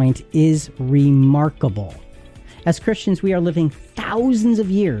vantage point is remarkable. As Christians, we are living thousands of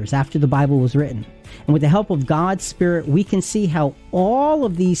years after the Bible was written. And with the help of God's Spirit, we can see how all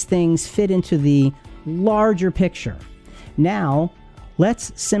of these things fit into the larger picture. Now,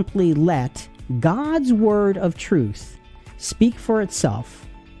 let's simply let God's word of truth speak for itself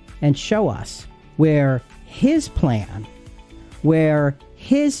and show us where His plan, where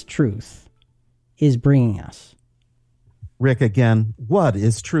His truth is bringing us. Rick, again, what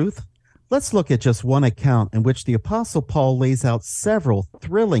is truth? Let's look at just one account in which the Apostle Paul lays out several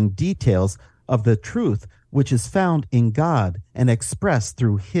thrilling details of the truth which is found in God and expressed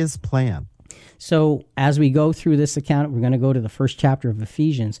through His plan. So as we go through this account, we're going to go to the first chapter of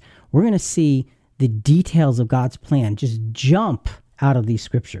Ephesians. We're going to see the details of God's plan just jump out of these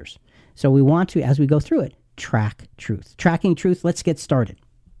scriptures. So we want to, as we go through it, track truth. Tracking truth, let's get started.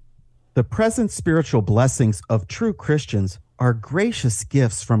 The present spiritual blessings of true Christians are gracious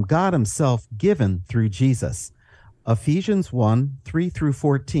gifts from God Himself given through Jesus. Ephesians 1,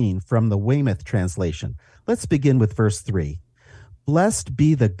 3-14 from the Weymouth translation. Let's begin with verse 3. Blessed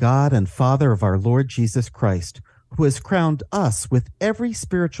be the God and Father of our Lord Jesus Christ, who has crowned us with every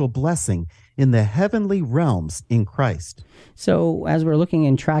spiritual blessing in the heavenly realms in Christ. So as we're looking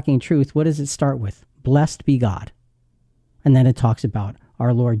and tracking truth, what does it start with? Blessed be God. And then it talks about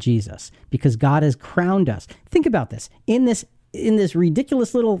our Lord Jesus, because God has crowned us. Think about this. In this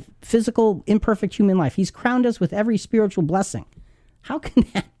ridiculous little physical, imperfect human life, He's crowned us with every spiritual blessing. How can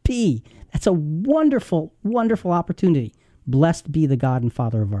that be? That's a wonderful, wonderful opportunity. Blessed be the God and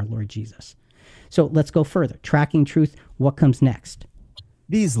Father of our Lord Jesus. So let's go further. Tracking truth, what comes next?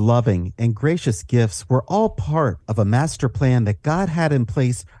 These loving and gracious gifts were all part of a master plan that God had in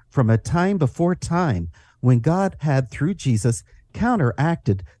place from a time before time, when God had, through Jesus,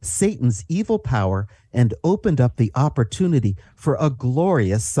 counteracted Satan's evil power and opened up the opportunity for a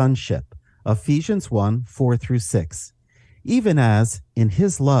glorious sonship. Ephesians 1, 4-6. Even as, in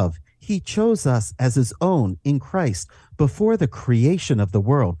His love, He he chose us as his own in Christ before the creation of the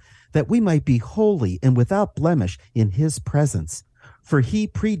world, that we might be holy and without blemish in his presence. For he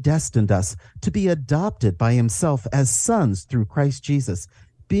predestined us to be adopted by himself as sons through Christ Jesus,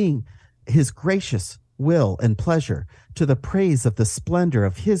 being his gracious will and pleasure, to the praise of the splendor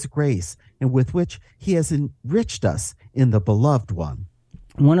of his grace, and with which he has enriched us in the beloved one.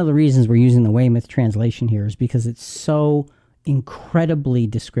 One of the reasons we're using the Weymouth translation here is because it's so incredibly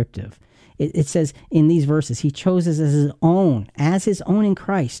descriptive. It says in these verses, he chose us as his own in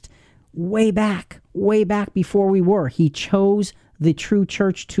Christ, way back before we were. He chose the true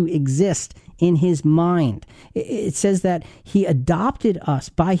church to exist in his mind. It says that he adopted us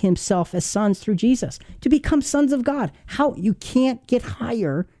by himself as sons through Jesus to become sons of God. How? You can't get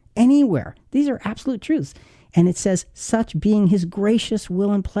higher anywhere. These are absolute truths. And it says, such being his gracious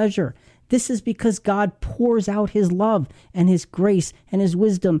will and pleasure. This is because God pours out his love and his grace and his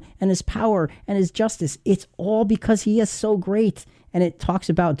wisdom and his power and his justice. It's all because he is so great. And it talks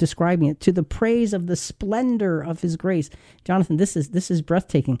about describing it to the praise of the splendor of his grace. Jonathan, this is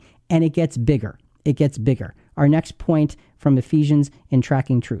breathtaking, and it gets bigger. It gets bigger. Our next point from Ephesians in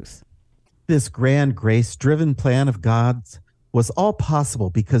Tracking Truth. This grand grace-driven plan of God's was all possible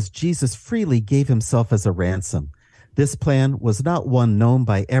because Jesus freely gave himself as a ransom. This plan was not one known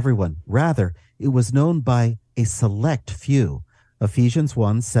by everyone. Rather, it was known by a select few. Ephesians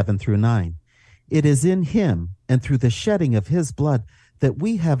 1, 7 through 9. It is in him and through the shedding of his blood that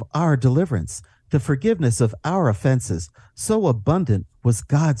we have our deliverance, the forgiveness of our offenses. So abundant was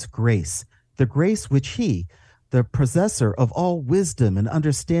God's grace, the grace which he, the possessor of all wisdom and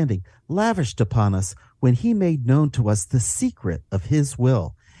understanding, lavished upon us when he made known to us the secret of his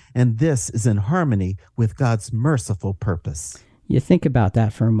will. And this is in harmony with God's merciful purpose. You think about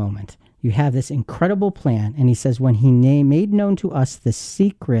that for a moment. You have this incredible plan, and he says, when he made known to us the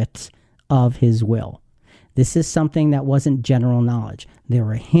secret of his will. This is something that wasn't general knowledge. There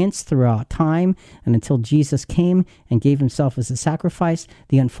were hints throughout time, and until Jesus came and gave himself as a sacrifice,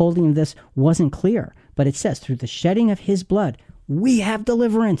 the unfolding of this wasn't clear. But it says, through the shedding of his blood, we have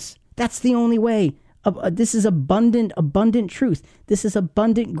deliverance. That's the only way. This is abundant truth. This is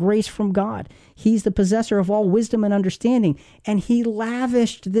abundant grace from God. He's the possessor of all wisdom and understanding, and he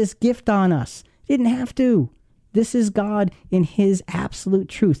lavished this gift on us. He didn't have to. This is God in his absolute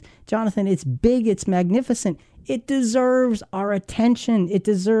truth. Jonathan, it's big, it's magnificent. It deserves our attention. It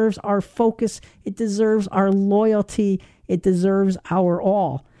deserves our focus. It deserves our loyalty. It deserves our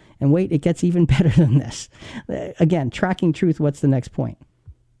all. And wait, it gets even better than this. Again, tracking truth, what's the next point?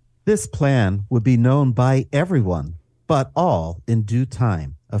 This plan would be known by everyone, but all in due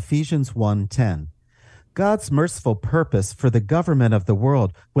time. Ephesians 1:10. God's merciful purpose for the government of the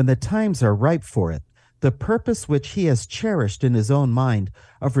world when the times are ripe for it, the purpose which he has cherished in his own mind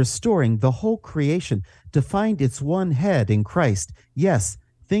of restoring the whole creation to find its one head in Christ. Yes,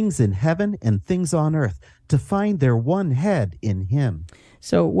 things in heaven and things on earth, to find their one head in him.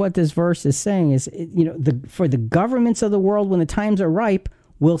 So what this verse is saying is, for the governments of the world, when the times are ripe,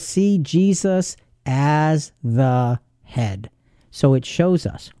 we'll see Jesus as the head. So it shows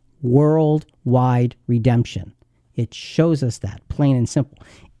us worldwide redemption. It shows us that, plain and simple.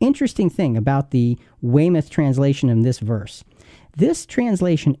 Interesting thing about the Weymouth translation in this verse. This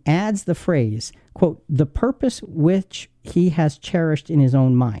translation adds the phrase, quote, the purpose which he has cherished in his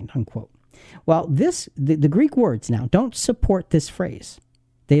own mind, unquote. Well, the Greek words now don't support this phrase.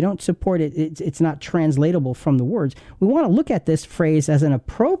 They don't support it. It's not translatable from the words. We want to look at this phrase as an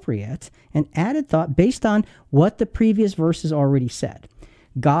appropriate and added thought based on what the previous verses already said.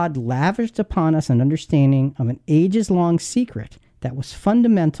 God lavished upon us an understanding of an ages-long secret that was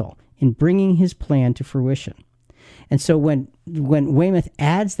fundamental in bringing his plan to fruition. And so when Weymouth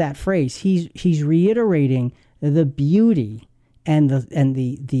adds that phrase, he's reiterating the beauty and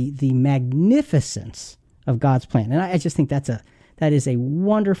the magnificence of God's plan. And I just think that is a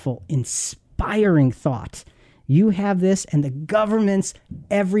wonderful, inspiring thought. You have this, and the governments,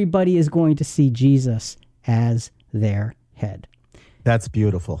 everybody is going to see Jesus as their head. That's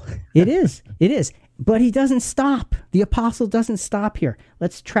beautiful. It is. But he doesn't stop. The apostle doesn't stop here.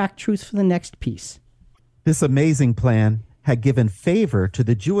 Let's track truth for the next piece. This amazing plan had given favor to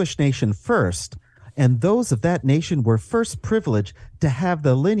the Jewish nation first, and those of that nation were first privileged to have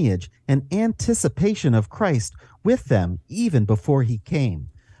the lineage and anticipation of Christ with them even before he came.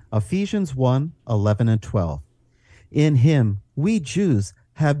 Ephesians 1, 11 and 12. In him, we Jews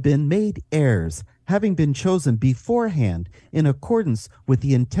have been made heirs, having been chosen beforehand in accordance with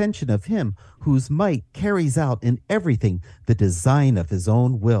the intention of him whose might carries out in everything the design of his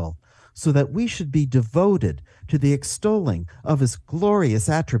own will, so that we should be devoted to the extolling of his glorious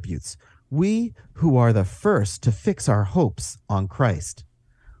attributes, we who are the first to fix our hopes on Christ.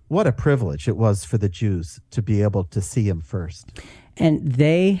 What a privilege it was for the Jews to be able to see him first. And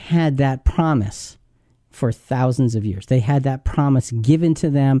they had that promise for thousands of years. They had that promise given to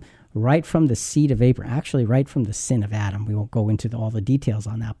them right from the seed of Abraham, actually right from the sin of Adam. We won't go into all the details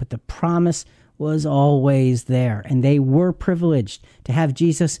on that, but the promise was always there. And they were privileged to have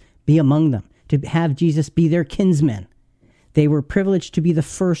Jesus be among them, to have Jesus be their kinsman. They were privileged to be the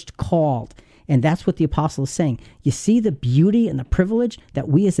first called. And that's what the apostle is saying. You see the beauty and the privilege that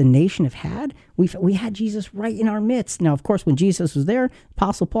we as a nation have had? We had Jesus right in our midst. Now, of course, when Jesus was there,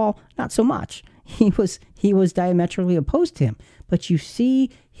 Apostle Paul, not so much. He was diametrically opposed to him. But you see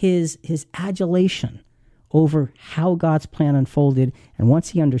his adulation over how God's plan unfolded. And once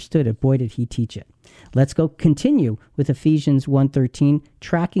he understood it, boy, did he teach it. Let's go continue with Ephesians 1:13,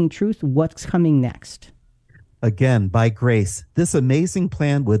 tracking truth. What's coming next? Again, by grace, this amazing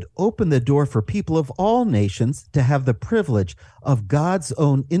plan would open the door for people of all nations to have the privilege of God's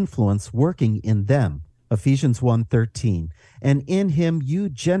own influence working in them. Ephesians 1:13. And in him you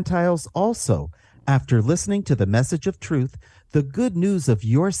Gentiles also, after listening to the message of truth, the good news of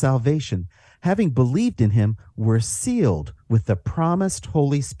your salvation, having believed in him, were sealed with the promised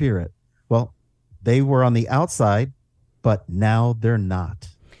Holy Spirit. Well, they were on the outside, but now they're not.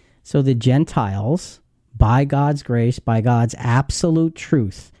 So the Gentiles, by God's grace, by God's absolute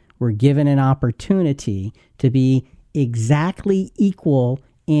truth, were given an opportunity to be exactly equal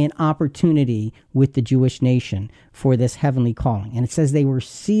in opportunity with the Jewish nation for this heavenly calling. And it says they were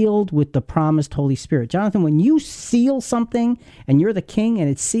sealed with the promised Holy Spirit. Jonathan, when you seal something and you're the king and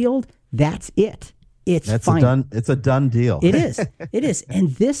it's sealed, that's it. It's final. It's a done deal. It is. It is. And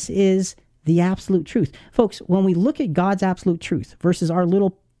this is the absolute truth. Folks, when we look at God's absolute truth versus our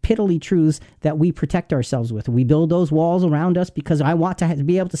little piddly truths that we protect ourselves with, we build those walls around us because I want to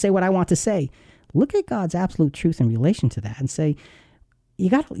be able to say what I want to say. Look at God's absolute truth in relation to that and say, you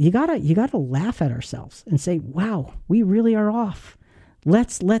gotta laugh at ourselves and say, wow, we really are off.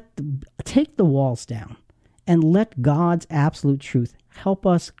 Let's take the walls down and let God's absolute truth help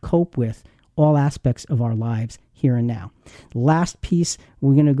us cope with all aspects of our lives here and now. Last piece,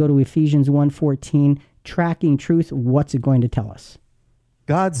 we're going to go to Ephesians 1:14, tracking truth. What's it going to tell us?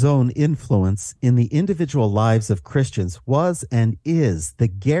 God's own influence in the individual lives of Christians was and is the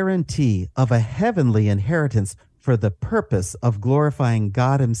guarantee of a heavenly inheritance for the purpose of glorifying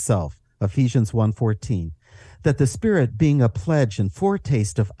God himself, Ephesians 1:14, that the Spirit being a pledge and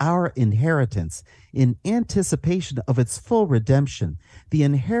foretaste of our inheritance in anticipation of its full redemption, the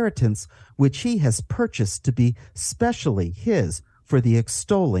inheritance which he has purchased to be specially his for the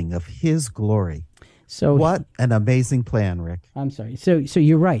extolling of his glory. So what an amazing plan, Rick. I'm sorry. So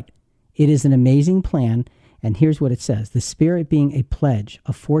you're right. It is an amazing plan, and here's what it says. The Spirit being a pledge,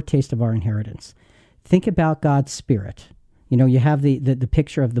 a foretaste of our inheritance. Think about God's Spirit. You know, you have the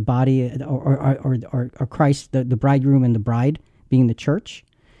picture of the body or Christ, the bridegroom and the bride being the church.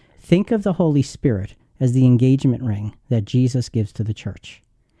 Think of the Holy Spirit as the engagement ring that Jesus gives to the church.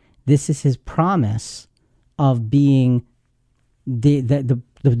 This is his promise of being the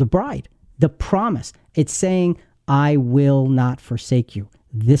bride, the promise. It's saying, I will not forsake you.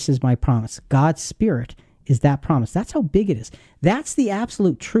 This is my promise. God's Spirit is that promise. That's how big it is. That's the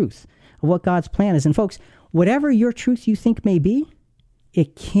absolute truth of what God's plan is. And folks, whatever your truth you think may be,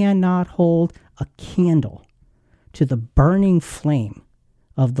 it cannot hold a candle to the burning flame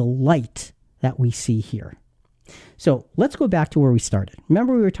of the light that we see here. So let's go back to where we started.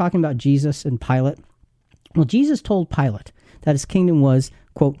 Remember we were talking about Jesus and Pilate? Well, Jesus told Pilate that his kingdom was,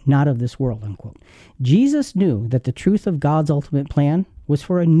 quote, not of this world, unquote. Jesus knew that the truth of God's ultimate plan was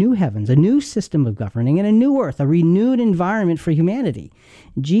for a new heavens, a new system of governing, and a new earth, a renewed environment for humanity.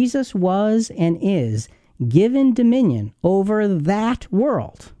 Jesus was and is given dominion over that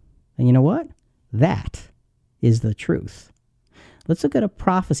world. And you know what? That is the truth. Let's look at a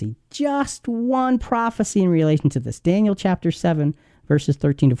prophecy, just one prophecy in relation to this. Daniel chapter 7, verses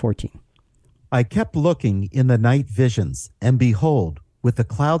 13 to 14. I kept looking in the night visions, and behold, with the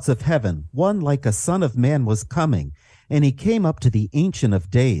clouds of heaven, one like a son of man was coming, and he came up to the Ancient of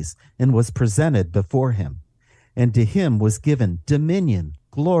Days, and was presented before him. And to him was given dominion,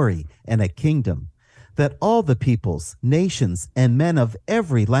 glory, and a kingdom, that all the peoples, nations, and men of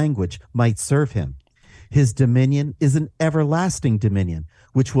every language might serve him. His dominion is an everlasting dominion,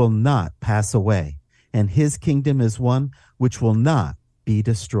 which will not pass away, and his kingdom is one which will not be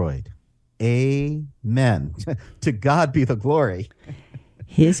destroyed. Amen. To God be the glory.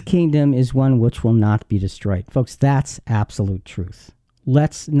 His kingdom is one which will not be destroyed. Folks, that's absolute truth.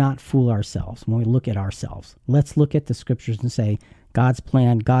 let's not fool ourselves when we look at ourselves. Let's look at the scriptures and say, God's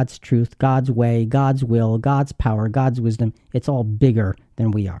plan, God's truth, God's way, God's will, God's power, God's wisdom, it's all bigger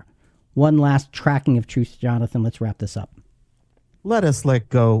than we are. One last tracking of truth, Jonathan. Let's wrap this up. Let us let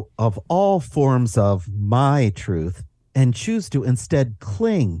go of all forms of my truth and choose to instead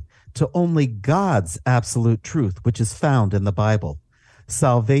cling to only God's absolute truth, which is found in the Bible.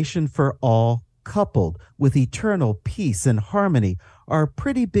 Salvation for all, coupled with eternal peace and harmony, are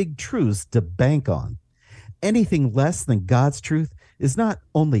pretty big truths to bank on. Anything less than God's truth is not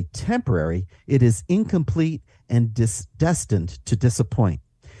only temporary, it is incomplete and destined to disappoint.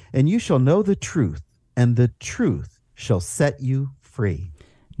 And you shall know the truth, and the truth shall set you free.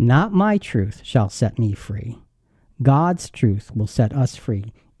 Not my truth shall set me free. God's truth will set us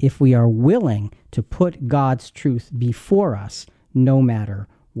free if we are willing to put God's truth before us, no matter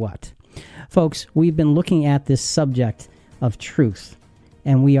what. Folks, we've been looking at this subject of truth,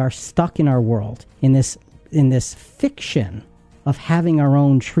 and we are stuck in our world, in this fiction of having our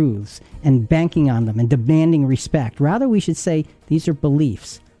own truths and banking on them and demanding respect. Rather, we should say these are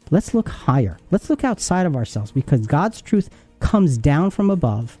beliefs. Let's look higher. Let's look outside of ourselves, because God's truth comes down from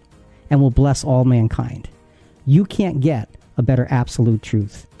above and will bless all mankind. You can't get a better absolute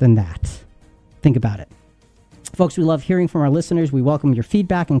truth than that. Think about it. Folks, we love hearing from our listeners. We welcome your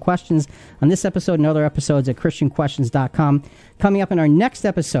feedback and questions on this episode and other episodes at ChristianQuestions.com. Coming up in our next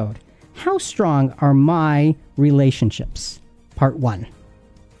episode, how strong are my relationships? Part 1.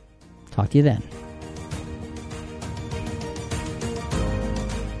 Talk to you then.